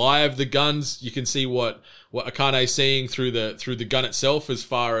the UI of the guns, you can see what Akane's seeing through the gun itself as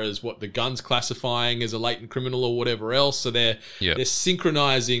far as what the gun's classifying as a latent criminal or whatever else. So they're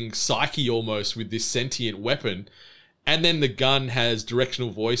synchronizing psyche almost with this sentient weapon. And then the gun has directional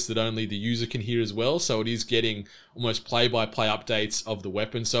voice that only the user can hear as well. So it is getting almost play-by-play updates of the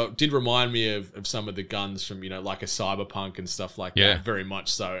weapon. So it did remind me of some of the guns from, like a Cyberpunk and stuff like that, very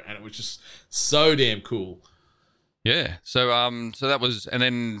much so. And it was just so damn cool. Yeah. So that was, and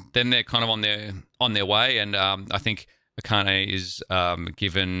then they're kind of on their way, and I think Akane is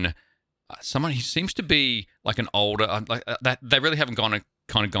given someone who seems to be like an older, that they really haven't gone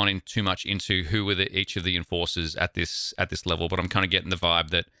in too much into who were each of the enforcers at this level, but I'm kind of getting the vibe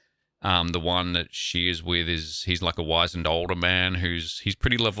that the one that she is with he's like a wizened older man he's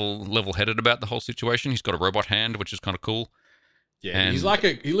pretty level-headed about the whole situation. He's got a robot hand, which is kind of cool. Yeah, and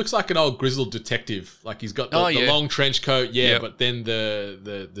he looks like an old grizzled detective. Like he's got the long trench coat, but then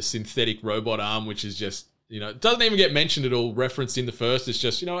the synthetic robot arm, which is just, it doesn't even get mentioned at all, referenced in the first. It's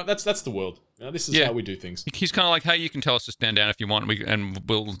just, that's the world. This is how we do things. He's kind of like, hey, you can tell us to stand down if you want, and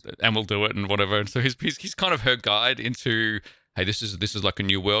we'll do it and whatever. And so he's kind of her guide into, hey, this is like a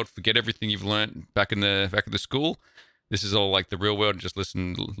new world. Forget everything you've learned back in the school. This is all like the real world. Just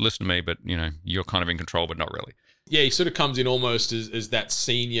listen to me, but you're kind of in control, but not really. Yeah, he sort of comes in almost as that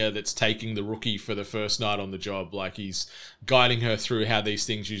senior that's taking the rookie for the first night on the job. Like he's guiding her through how these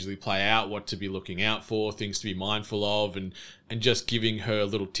things usually play out, what to be looking out for, things to be mindful of, and just giving her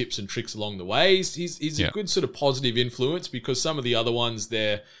little tips and tricks along the way. He's a good sort of positive influence, because some of the other ones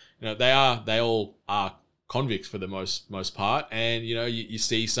they all are convicts for the most part, and you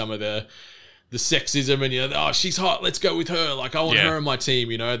see some of the sexism and oh, she's hot, let's go with her. Like I want her on my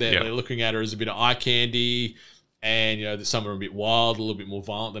team. They're looking at her as a bit of eye candy. And some are a bit wild, a little bit more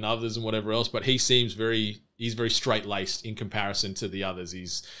violent than others, and whatever else. But he seems he's very straight laced in comparison to the others.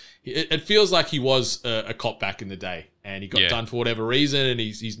 It feels like he was a cop back in the day, and he got done for whatever reason, and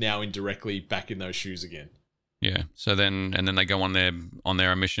he's now indirectly back in those shoes again. Yeah. So then they go on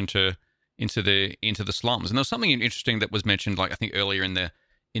their mission into the slums, and there was something interesting that was mentioned, like I think earlier in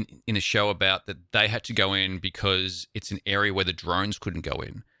the show, about that they had to go in because it's an area where the drones couldn't go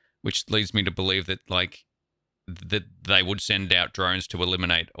in, which leads me to believe that that they would send out drones to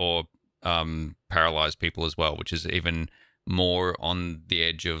eliminate or paralyze people as well, which is even more on the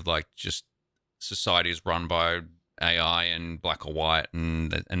edge of like just society is run by AI and black or white,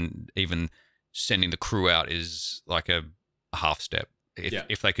 and even sending the crew out is like a half step.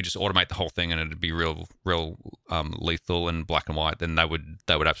 If they could just automate the whole thing and it'd be real lethal and black and white, then they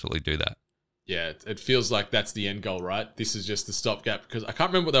would absolutely do that. Yeah, it feels like that's the end goal, right? This is just the stopgap, because I can't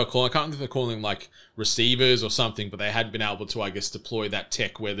remember what they were calling. I can't remember if they're calling like receivers or something, but they had been able to, I guess, deploy that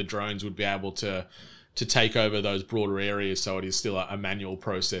tech where the drones would be able to take over those broader areas. So it is still a manual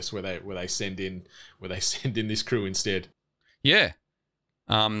process where they send in this crew instead. Yeah.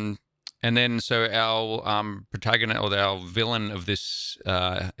 And then, so our protagonist, or our villain of this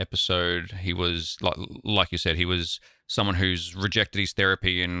episode, he was, like you said, he was someone who's rejected his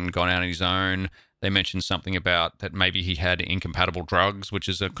therapy and gone out on his own. They mentioned something about that maybe he had incompatible drugs, which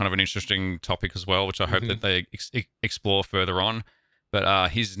is a kind of an interesting topic as well, which I hope that they explore further on. But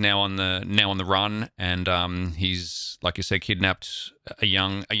he's now on the run, and he's, like you said, kidnapped a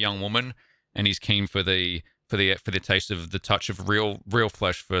young woman, and he's keen for the taste of the touch of real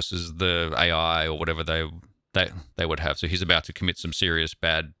flesh versus the AI or whatever they would have. So he's about to commit some serious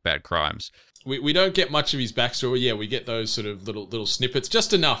bad crimes. We don't get much of his backstory. Yeah, we get those sort of little snippets,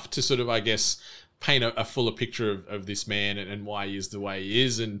 just enough to sort of, I guess, paint a fuller picture of this man and why he is the way he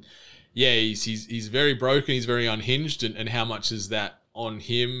is. And yeah, he's very broken. He's very unhinged. And how much is that on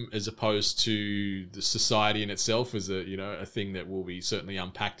him as opposed to the society in itself is a thing that will be certainly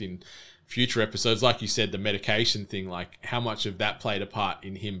unpacked in future episodes. Like you said, the medication thing, like how much of that played a part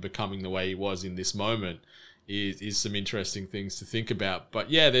in him becoming the way he was in this moment is some interesting things to think about. But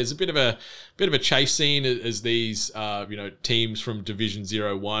yeah, there's a bit of a chase scene as these teams from Division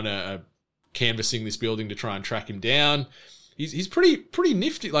 01 are canvassing this building to try and track him down. He's pretty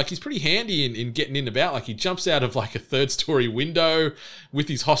nifty, like he's pretty handy in getting in about. Like he jumps out of like a 3rd-story window with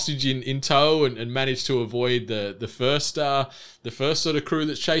his hostage in tow and managed to avoid the first sort of crew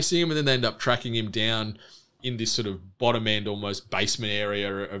that's chasing him, and then they end up tracking him down in this sort of bottom end, almost basement area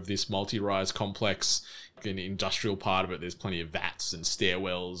of this multi-rise complex. In the industrial part of it, there's plenty of vats and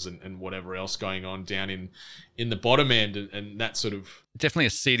stairwells and whatever else going on down in the bottom end, and that sort of definitely a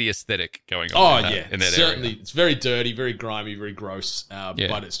seedy aesthetic going on. In that certainly area. It's very dirty, very grimy, very gross.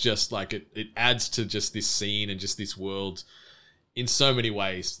 But it's just like it adds to just this scene and just this world in so many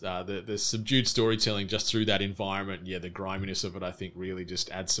ways. The subdued storytelling just through that environment, the griminess of it, I think really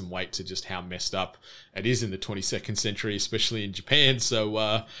just adds some weight to just how messed up it is in the 22nd century, especially in Japan.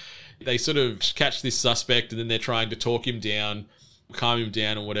 So they sort of catch this suspect and then they're trying to talk him down, calm him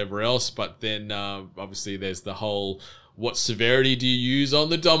down and whatever else. But then obviously there's the whole, what severity do you use on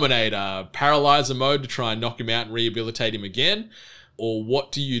the Dominator? Paralyzer mode to try and knock him out and rehabilitate him again? Or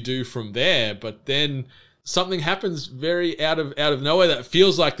what do you do from there? But then something happens very out of nowhere that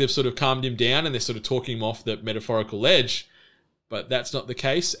feels like they've sort of calmed him down and they're sort of talking him off the metaphorical ledge. But that's not the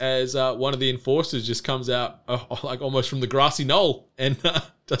case, as one of the enforcers just comes out like almost from the grassy knoll and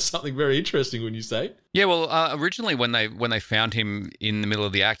does something very interesting, when you say. Yeah, well, originally when they found him in the middle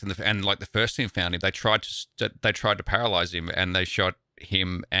of the act and like the first team found him, they tried to paralyze him, and they shot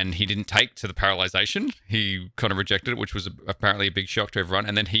him, and he didn't take to the paralyzation. He kind of rejected it, which was apparently a big shock to everyone.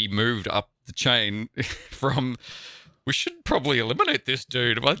 And then he moved up the chain from, we should probably eliminate this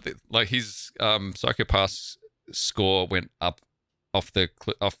dude. Like his Psycho-Pass score went up off the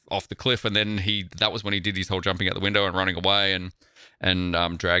cliff, and then that was when he did his whole jumping out the window and running away and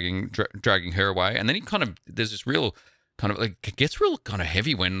dragging her away. And then he kind of, there's this real kind of like, it gets real kind of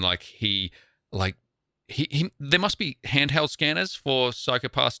heavy when like he there must be handheld scanners for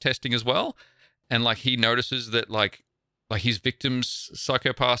Psycho-Pass testing as well, and like he notices that like his victim's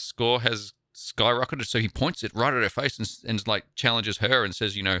Psycho-Pass score has skyrocketed, so he points it right at her face and like challenges her and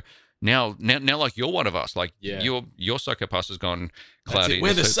says, Now, like you're one of us. Like your Psycho-Pass has gone cloudy.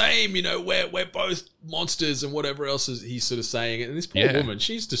 We're the same, we're both monsters and whatever else is he's sort of saying. And this poor woman,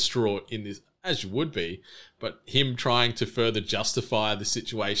 she's distraught in this, as you would be. But him trying to further justify the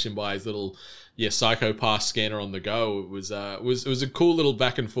situation by his little Psycho-Pass scanner on the go, it was a cool little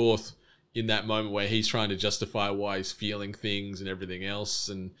back and forth in that moment where he's trying to justify why he's feeling things and everything else.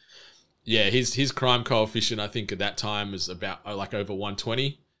 And his crime coefficient, I think at that time was about like over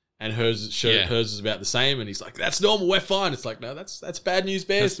 120. And hers is about the same, and he's like, "That's normal, we're fine." It's like, no, that's bad news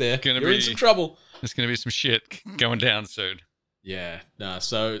bears. You're in some trouble. There's going to be some shit going down soon. Yeah, no.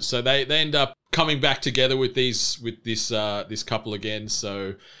 So they end up coming back together with this couple again.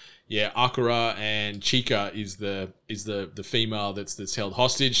 So yeah, Akira and Chika is the female that's held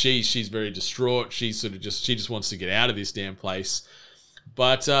hostage. She's very distraught. She just wants to get out of this damn place.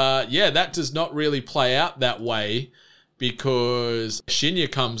 But that does not really play out that way, because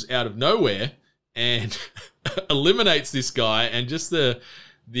Shinya comes out of nowhere and eliminates this guy, and just the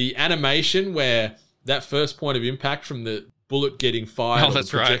animation where that first point of impact from the bullet getting fired, the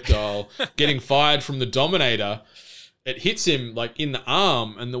projectile getting fired from the Dominator, it hits him like in the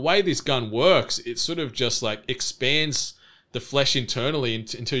arm, and the way this gun works, it sort of just like expands the flesh internally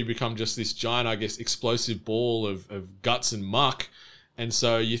until you become just this giant, I guess, explosive ball of guts and muck. And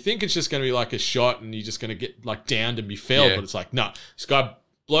so you think it's just going to be like a shot and you're just going to get like downed and be felled, but it's like, no, this guy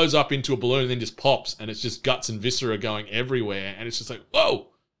blows up into a balloon and then just pops, and it's just guts and viscera going everywhere. And it's just like, whoa,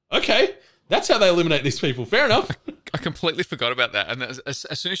 okay, That's how they eliminate these people. Fair enough. I completely forgot about that. And as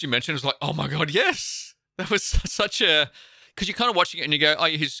soon as you mentioned it, I was like, oh my God, yes. That was such a... Because you're kind of watching it and you go, oh,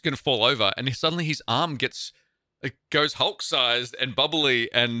 he's going to fall over. And suddenly his arm goes Hulk-sized and bubbly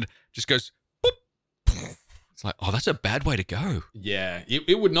and just goes... Boop. It's like, oh, that's a bad way to go. Yeah,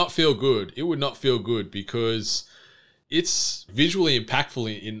 it would not feel good. It would not feel good because it's visually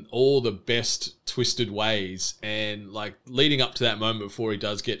impactful in all the best twisted ways. And like leading up to that moment before he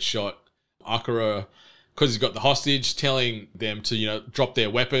does get shot, Akira, because he's got the hostage, telling them to, drop their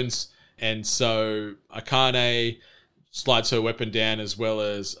weapons. And so Akane slides her weapon down as well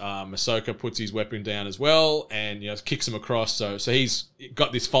as Masoka puts his weapon down as well and, kicks him across. So he's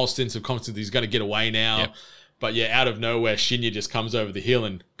got this false sense of confidence he's going to get away now. Yep. But yeah, out of nowhere, Shinya just comes over the hill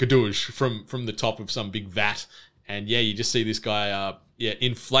and gadoosh from the top of some big vat. And yeah, you just see this guy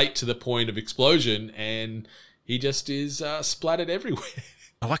inflate to the point of explosion and he just is splattered everywhere.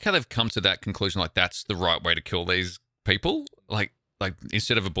 I like how they've come to that conclusion, like that's the right way to kill these people. Like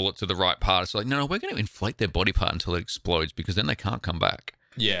instead of a bullet to the right part, it's like, no, we're going to inflate their body part until it explodes because then they can't come back.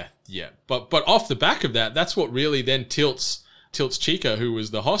 Yeah. But off the back of that, that's what really then tilts Chica, who was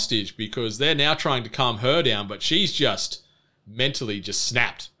the hostage, because they're now trying to calm her down, but she's just mentally just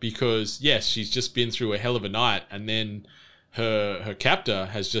snapped because, yes, she's just been through a hell of a night and then her captor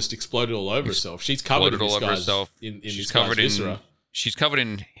has just exploded all over herself. She's covered in this guy's viscera. She's covered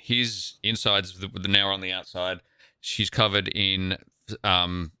in his insides with the nail on the outside. She's covered in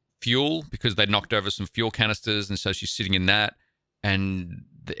fuel because they knocked over some fuel canisters, and so she's sitting in that. And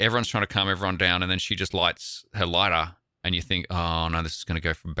everyone's trying to calm everyone down, and then she just lights her lighter, and you think, oh no, this is going to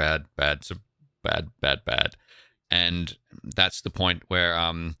go from bad to bad. And that's the point where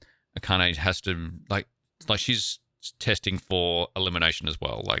Akane has to like she's testing for elimination as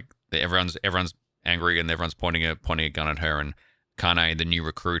well. Like everyone's angry and everyone's pointing a gun at her, and Akane, the new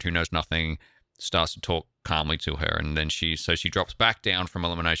recruit who knows nothing, starts to talk calmly to her, and then she drops back down from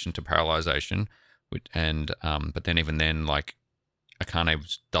elimination to paralyzation, and but then even then, like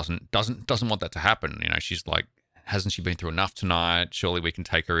Akane doesn't want that to happen. She's like, hasn't she been through enough tonight? Surely we can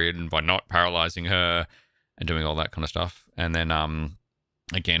take her in by not paralyzing her and doing all that kind of stuff. And then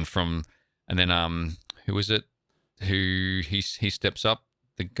who is it? Who he steps up?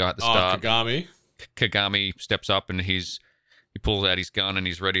 The guy at the start. Kagami. Kagami steps up and he pulls out his gun and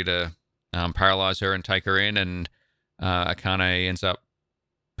he's ready to paralyze her and take her in, and Akane ends up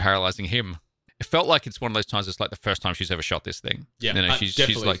paralyzing him. It felt like it's one of those times it's like the first time she's ever shot this thing. Yeah,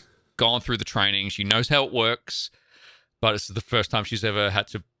 she's like gone through the training. She knows how it works, but it's the first time she's ever had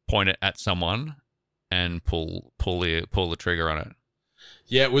to point it at someone and pull the trigger on it.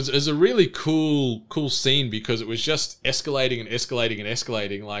 Yeah, it was a really cool scene because it was just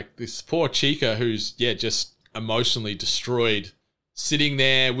escalating. Like this poor Chica who's just emotionally destroyed, sitting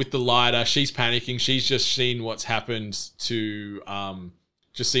there with the lighter. She's panicking. She's just seen what's happened to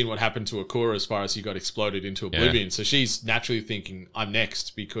Akura as far as he got exploded into oblivion. Yeah. So she's naturally thinking, I'm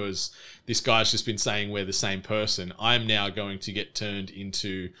next because this guy's just been saying we're the same person. I'm now going to get turned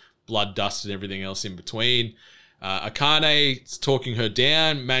into blood, dust, and everything else in between. Akane's talking her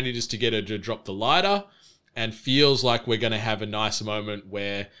down, manages to get her to drop the lighter, and feels like we're going to have a nice moment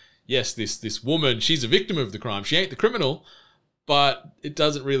where, yes, this woman, she's a victim of the crime. She ain't the criminal, but it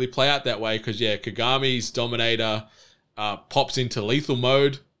doesn't really play out that way because, Kagami's Dominator pops into lethal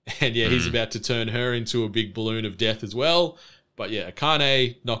mode, and he's about to turn her into a big balloon of death as well. But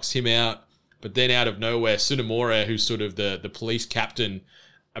Akane knocks him out, but then out of nowhere, Tsunemura, who's sort of the police captain,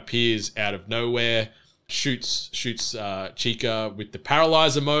 appears out of nowhere, shoots Chica with the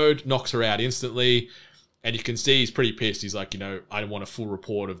paralyzer mode, knocks her out instantly, and you can see he's pretty pissed. He's like, I want a full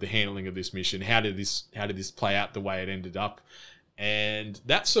report of the handling of this mission. How did this play out the way it ended up? And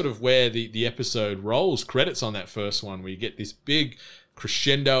that's sort of where the episode rolls credits on that first one, where you get this big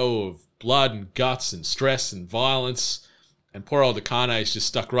crescendo of blood and guts and stress and violence. And poor old Akane is just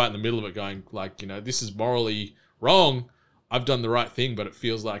stuck right in the middle of it going, like, this is morally wrong. I've done the right thing, but it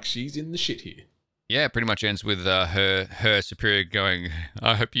feels like she's in the shit here. Yeah, it pretty much ends with her superior going,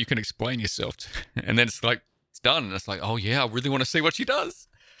 I hope you can explain yourself. And then it's like, it's done. And it's like, oh yeah, I really want to see what she does.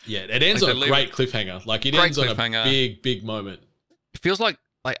 Yeah, it ends on a great cliffhanger. Like it ends on a big, big moment. It feels like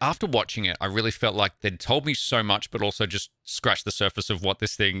after watching it, I really felt like they'd told me so much, but also just scratched the surface of what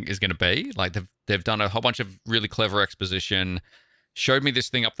this thing is going to be. Like they've done a whole bunch of really clever exposition, showed me this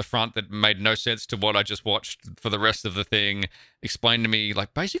thing up the front that made no sense to what I just watched for the rest of the thing, explained to me,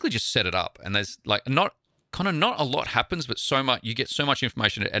 like basically just set it up. And there's like not a lot happens, but you get so much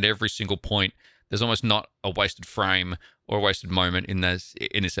information at every single point. There's almost not a wasted frame or a wasted moment in this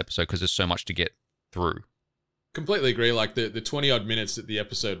episode because there's so much to get through. Completely agree. Like the 20 odd minutes that the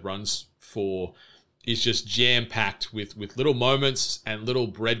episode runs 4 is just jam-packed with little moments and little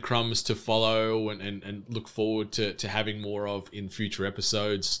breadcrumbs to follow and look forward to having more of in future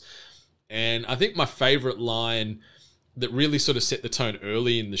episodes. And I think my favorite line that really sort of set the tone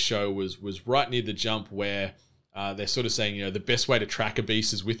early in the show was right near the jump where they're sort of saying, the best way to track a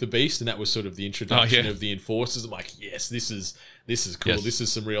beast is with a beast, and that was sort of the introduction of the enforcers. I'm like, yes, this is cool. Yes. This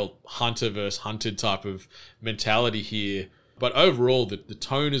is some real hunter versus hunted type of mentality here. But overall, the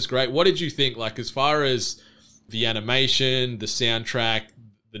tone is great. What did you think? Like, as far as the animation, the soundtrack,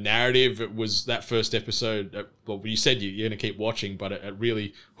 the narrative, it was that first episode. Well, you said you're going to keep watching, but it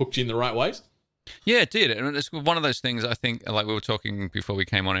really hooked you in the right ways. Yeah, it did. And it's one of those things, I think, like we were talking before we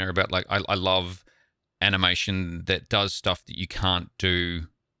came on air about, like, I love animation that does stuff that you can't do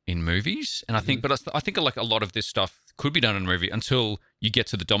in movies. And I think, but I think like a lot of this stuff could be done in a movie until you get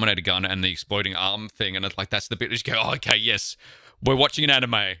to the Dominator gun and the exploding arm thing. And it's like, that's the bit that you go, oh, okay, yes, we're watching an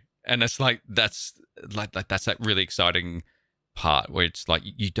anime. And it's like, that's that really exciting part where it's like,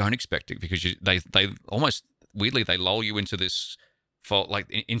 you don't expect it because they almost weirdly, they lull you into this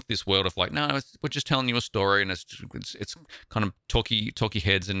into this world of like, no, we're just telling you a story, and it's kind of talky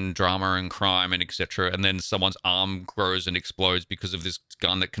heads and drama and crime and etc. And then someone's arm grows and explodes because of this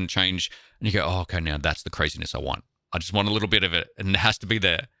gun that can change, and you go, oh, okay, now that's the craziness I want. I just want a little bit of it, and it has to be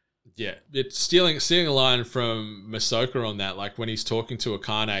there. Yeah, it's stealing a line from Masoka on that. Like when he's talking to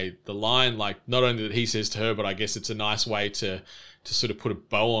Akane, the line, like not only that he says to her, but I guess it's a nice way to sort of put a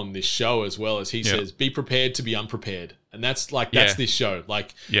bow on this show as well, as he says, be prepared to be unprepared. And that's this show.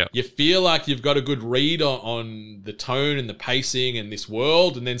 Like you feel like you've got a good read on the tone and the pacing and this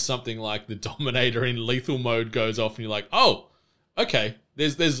world, and then something like the Dominator in lethal mode goes off and you're like, oh, okay,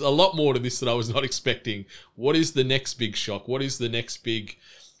 there's a lot more to this that I was not expecting. What is the next big shock? What is the next big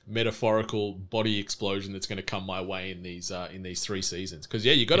metaphorical body explosion that's going to come my way in these 3 seasons? Because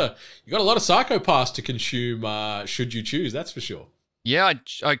you got a lot of Psycho-Pass to consume should you choose, that's for sure. Yeah,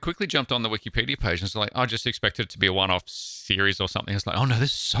 I quickly jumped on the Wikipedia page and it's like, I just expected it to be a one-off series or something. It's like, oh no,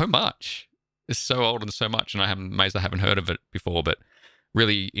 there's so much. It's so old and so much, and I'm amazed I haven't heard of it before, but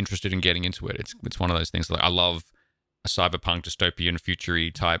really interested in getting into it. It's one of those things, like I love a cyberpunk dystopian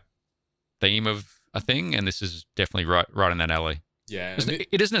future-y type theme of a thing, and this is definitely right in that alley. Yeah,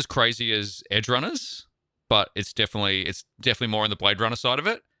 it isn't as crazy as Edge Runners, but it's definitely more in the Blade Runner side of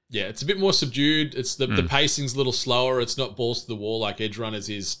it. Yeah, it's a bit more subdued. It's the pacing's a little slower. It's not balls to the wall like Edge Runners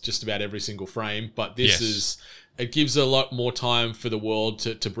is just about every single frame. But it gives a lot more time for the world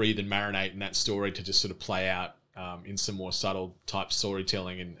to breathe and marinate in that story, to just sort of play out in some more subtle type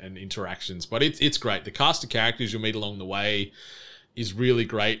storytelling and interactions. But it's great. The cast of characters you'll meet along the way is really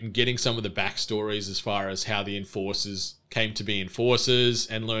great, and getting some of the backstories as far as how the Enforcers came to be Enforcers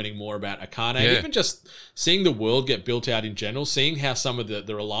and learning more about Akane, and even just seeing the world get built out in general, seeing how some of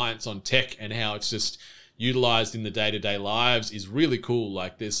the reliance on tech and how it's just utilized in the day-to-day lives is really cool.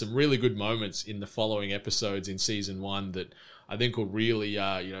 Like there's some really good moments in the following episodes in season 1 that I think will really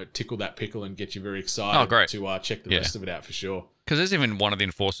tickle that pickle and get you very excited to check the rest of it out for sure. Because there's even one of the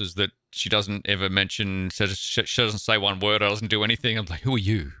Enforcers that she doesn't ever mention, she doesn't say one word, or doesn't do anything. I'm like, who are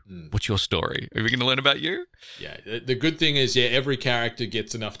you? What's your story? Are we going to learn about you? Yeah, the good thing is, every character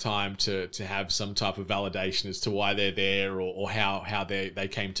gets enough time to have some type of validation as to why they're there or how they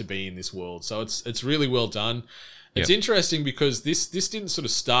came to be in this world. So it's really well done. It's interesting because this didn't sort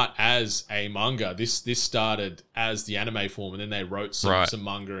of start as a manga. This started as the anime form, and then they wrote some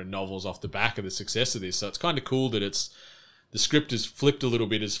manga and novels off the back of the success of this. So it's kind of cool that the script is flipped a little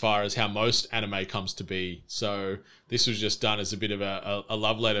bit as far as how most anime comes to be. So this was just done as a bit of a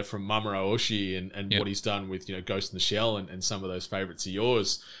love letter from Mamoru Oshii and what he's done with Ghost in the Shell and some of those favorites of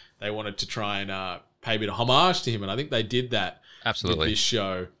yours. They wanted to try and pay a bit of homage to him, and I think they did that with this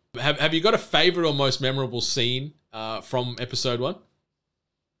show. Have you got a favorite or most memorable scene from episode 1?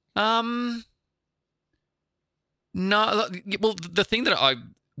 No. Well, the thing that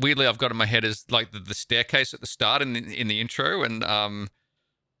I've got in my head is like the staircase at the start in the intro, and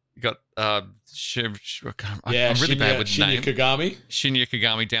you got I'm really bad with Shinya Kagami. Shinya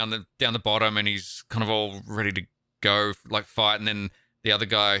Kagami down the bottom, and he's kind of all ready to go like fight, and then the other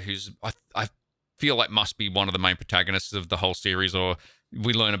guy who's I feel like must be one of the main protagonists of the whole series, or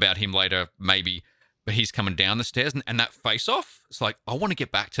we learn about him later maybe, but he's coming down the stairs, and that face off. It's like I want to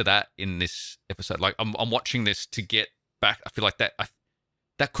get back to that in this episode. Like I'm watching this to get back. I feel like that.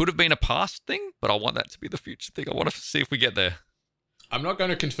 That could have been a past thing, but I want that to be the future thing. I want to see if we get there. I'm not going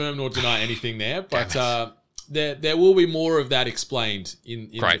to confirm nor deny anything there, but there will be more of that explained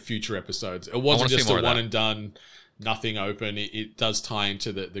in the future episodes. It wasn't just a one and done, nothing open. It does tie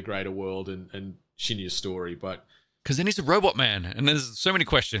into the greater world and Shinya's story. But because then he's a robot man, and there's so many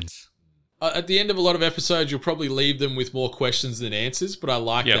questions. at the end of a lot of episodes, you'll probably leave them with more questions than answers, but I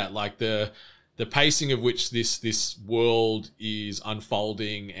like that. Like the pacing of which this world is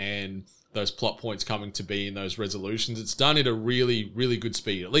unfolding and those plot points coming to be in those resolutions. It's done at a really, really good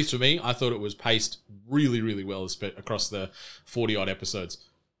speed. At least for me, I thought it was paced really, really well across the 40-odd episodes.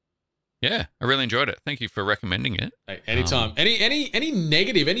 Yeah, I really enjoyed it. Thank you for recommending it. Hey, anytime. Any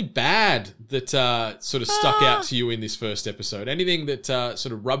negative, any bad that sort of stuck out to you in this first episode? Anything that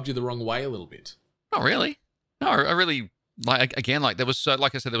sort of rubbed you the wrong way a little bit? Not really. No, I really like. Again, like there was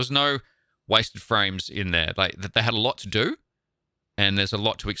like I said, there was no wasted frames in there. Like they had a lot to do, and there's a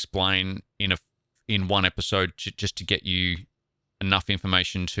lot to explain in one episode just to get you enough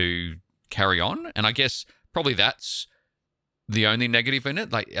information to carry on. And I guess probably that's the only negative in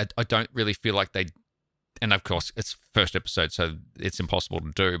it. Like I don't really feel like they, and of course it's first episode, so it's impossible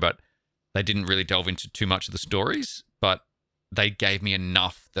to do, but they didn't really delve into too much of the stories, but they gave me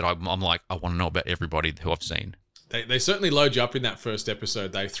enough that I'm like, I want to know about everybody who I've seen. They certainly load you up in that first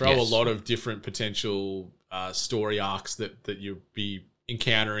episode. They throw a lot of different potential story arcs that you'll be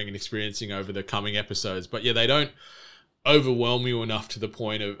encountering and experiencing over the coming episodes. But yeah, they don't overwhelm you enough to the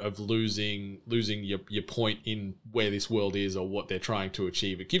point of losing your point in where this world is or what they're trying to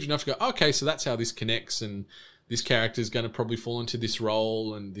achieve. It gives you enough to go, okay, so that's how this connects, and this character is going to probably fall into this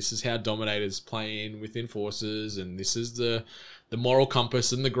role, and this is how Dominators play in with Enforcers, and this is the moral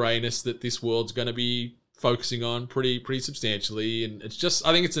compass and the greyness that this world's going to be focusing on pretty substantially. And it's just,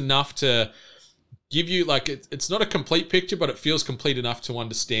 I think it's enough to give you, like, it's not a complete picture, but it feels complete enough to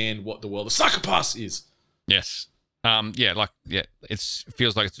understand what the world of Psycho-Pass is. Yes. It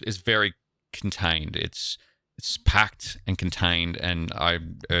feels like it's very contained. It's packed and contained, and I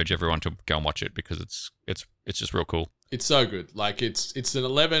urge everyone to go and watch it because it's just real cool. It's so good. Like it's an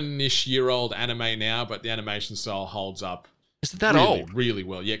 11-ish year old anime now, but the animation style holds up. Is it that really, old? Really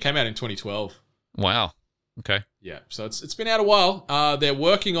well. Yeah, it came out in 2012. Wow. Okay. Yeah, so it's been out a while. They're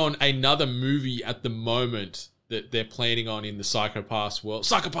working on another movie at the moment that they're planning on in the Psycho-Pass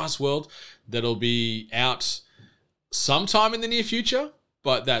world that'll be out sometime in the near future,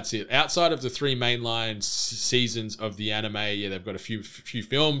 but that's it. Outside of the 3 mainline seasons of the anime, yeah, they've got a few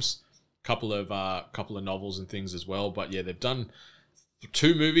films, couple of novels and things as well. But yeah, they've done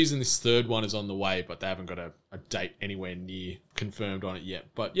 2 movies, and this third one is on the way, but they haven't got a date anywhere near confirmed on it yet.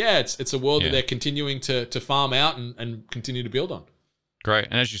 But yeah, it's a world that they're continuing to farm out and continue to build on. Great.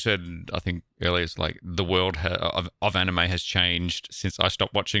 And as you said, I think earlier, it's like the world of anime has changed since I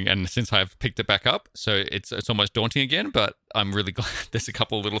stopped watching and since I've picked it back up. So it's almost daunting again, but I'm really glad there's a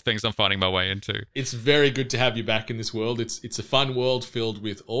couple of little things I'm finding my way into. It's very good to have you back in this world. It's a fun world filled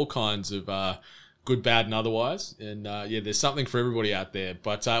with all kinds of good, bad, and otherwise. And yeah, there's something for everybody out there.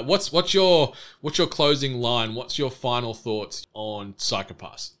 But what's your closing line? What's your final thoughts on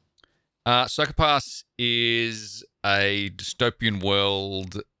Psycho-Pass? Psycho-Pass is a dystopian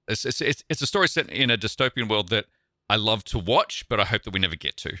world. It's a story set in a dystopian world that I love to watch, but I hope that we never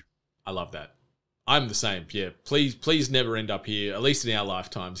get to. I love that. I'm the same. Yeah, please never end up here, at least in our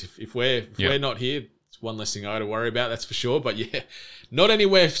lifetimes. If we're not here, it's one less thing I got to worry about, that's for sure. But yeah, not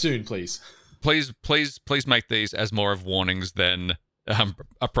anywhere soon, please. Please make these as more of warnings than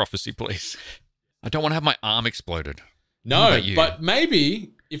a prophecy, please. I don't want to have my arm exploded. No, but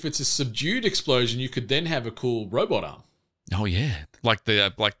maybe if it's a subdued explosion, you could then have a cool robot arm. Oh yeah, like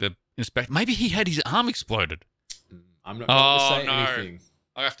the inspector. Maybe he had his arm exploded. I'm not going to say anything.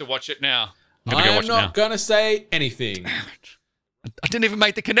 I have to watch it now. I'm not going to say anything. I didn't even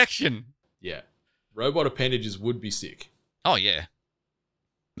make the connection. Yeah, robot appendages would be sick. Oh yeah.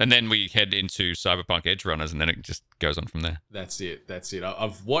 And then we head into Cyberpunk Edgerunners, and then it just goes on from there. That's it.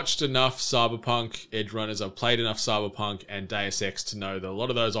 I've watched enough Cyberpunk Edgerunners, I've played enough Cyberpunk and Deus Ex to know that a lot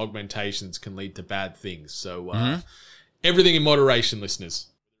of those augmentations can lead to bad things. So everything in moderation, listeners.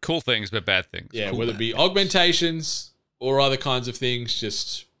 Cool things, but bad things. Yeah, cool whether it be augmentations or other kinds of things,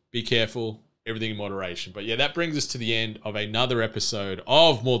 just be careful. Everything in moderation. But yeah, that brings us to the end of another episode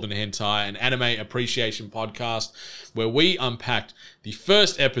of More Than a Hentai, an anime appreciation podcast, where we unpacked the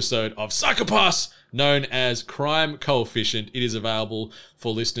first episode of Psycho-Pass, known as Crime Coefficient. It is available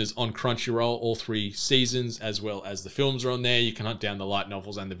for listeners on Crunchyroll, all 3 seasons, as well as the films are on there. You can hunt down the light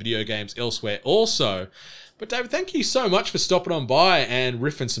novels and the video games elsewhere also. But David, thank you so much for stopping on by and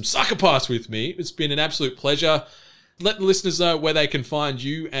riffing some Psycho-Pass with me. It's been an absolute pleasure. Let the listeners know where they can find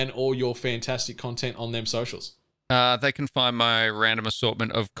you and all your fantastic content on them socials. They can find my random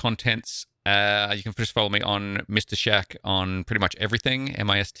assortment of contents. You can just follow me on Mr. Shack on pretty much everything.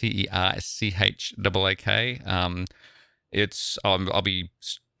 MisterSchaak. I'll be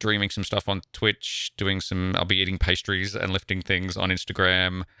streaming some stuff on Twitch, I'll be eating pastries and lifting things on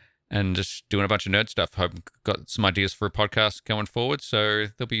Instagram. and just doing a bunch of nerd stuff. Hope got some ideas for a podcast going forward. So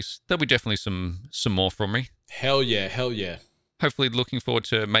there'll be definitely some more from me. Hell yeah. Hopefully looking forward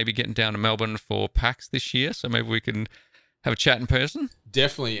to maybe getting down to Melbourne for PAX this year. So maybe we can have a chat in person.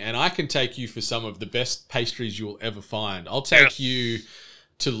 Definitely. And I can take you for some of the best pastries you will ever find. I'll take you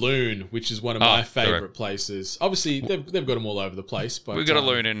to Loon, which is one of my favorite places. Obviously, they've got them all over the place. But we got a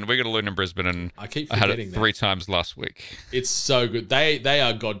Loon in Brisbane, and I keep had forgetting it 3 times last week. It's so good. They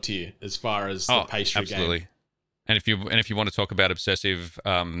are god tier as far as the pastry absolutely. game. And if you want to talk about obsessive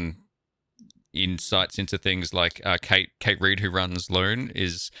insights into things like Kate Reed, who runs Loon,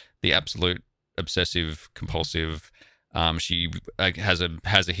 is the absolute obsessive compulsive. She has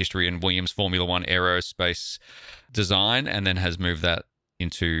a history in Williams Formula One aerospace design, and then has moved that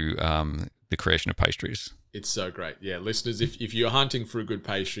into the creation of pastries. It's so great. Yeah, listeners, if you're hunting for a good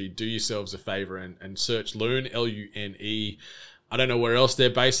pastry, do yourselves a favor and search Loon, Lune. I don't know where else they're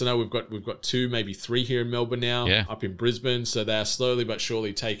based. I know we've got 2, maybe 3 here in Melbourne now, up in Brisbane. So they are slowly but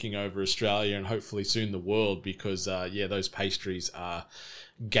surely taking over Australia and hopefully soon the world, because those pastries are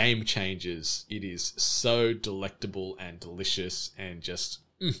game changers. It is so delectable and delicious and just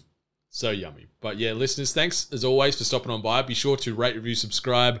so yummy. But yeah, listeners, thanks as always for stopping on by. Be sure to rate, review,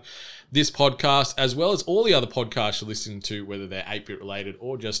 subscribe this podcast, as well as all the other podcasts you're listening to, whether they're 8-bit related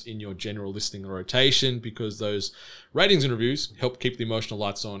or just in your general listening rotation, because those ratings and reviews help keep the emotional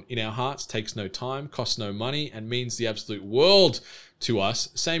lights on in our hearts, takes no time, costs no money, and means the absolute world to us.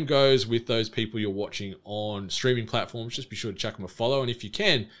 Same goes with those people you're watching on streaming platforms. Just be sure to chuck them a follow, and if you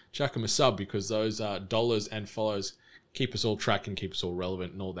can, chuck them a sub, because those dollars and follows keep us all tracking, keep us all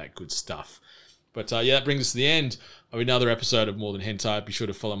relevant, and all that good stuff. But that brings us to the end of another episode of More Than Hentai. Be sure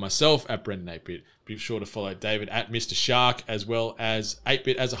to follow myself at Brendan8bit. Be sure to follow David at Mr. Shark, as well as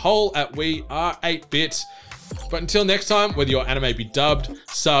 8bit as a whole at We Are 8bit. But until next time, whether your anime be dubbed,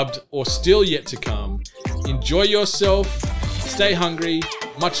 subbed, or still yet to come, enjoy yourself, stay hungry,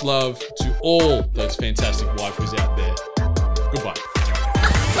 much love to all those fantastic waifus out there.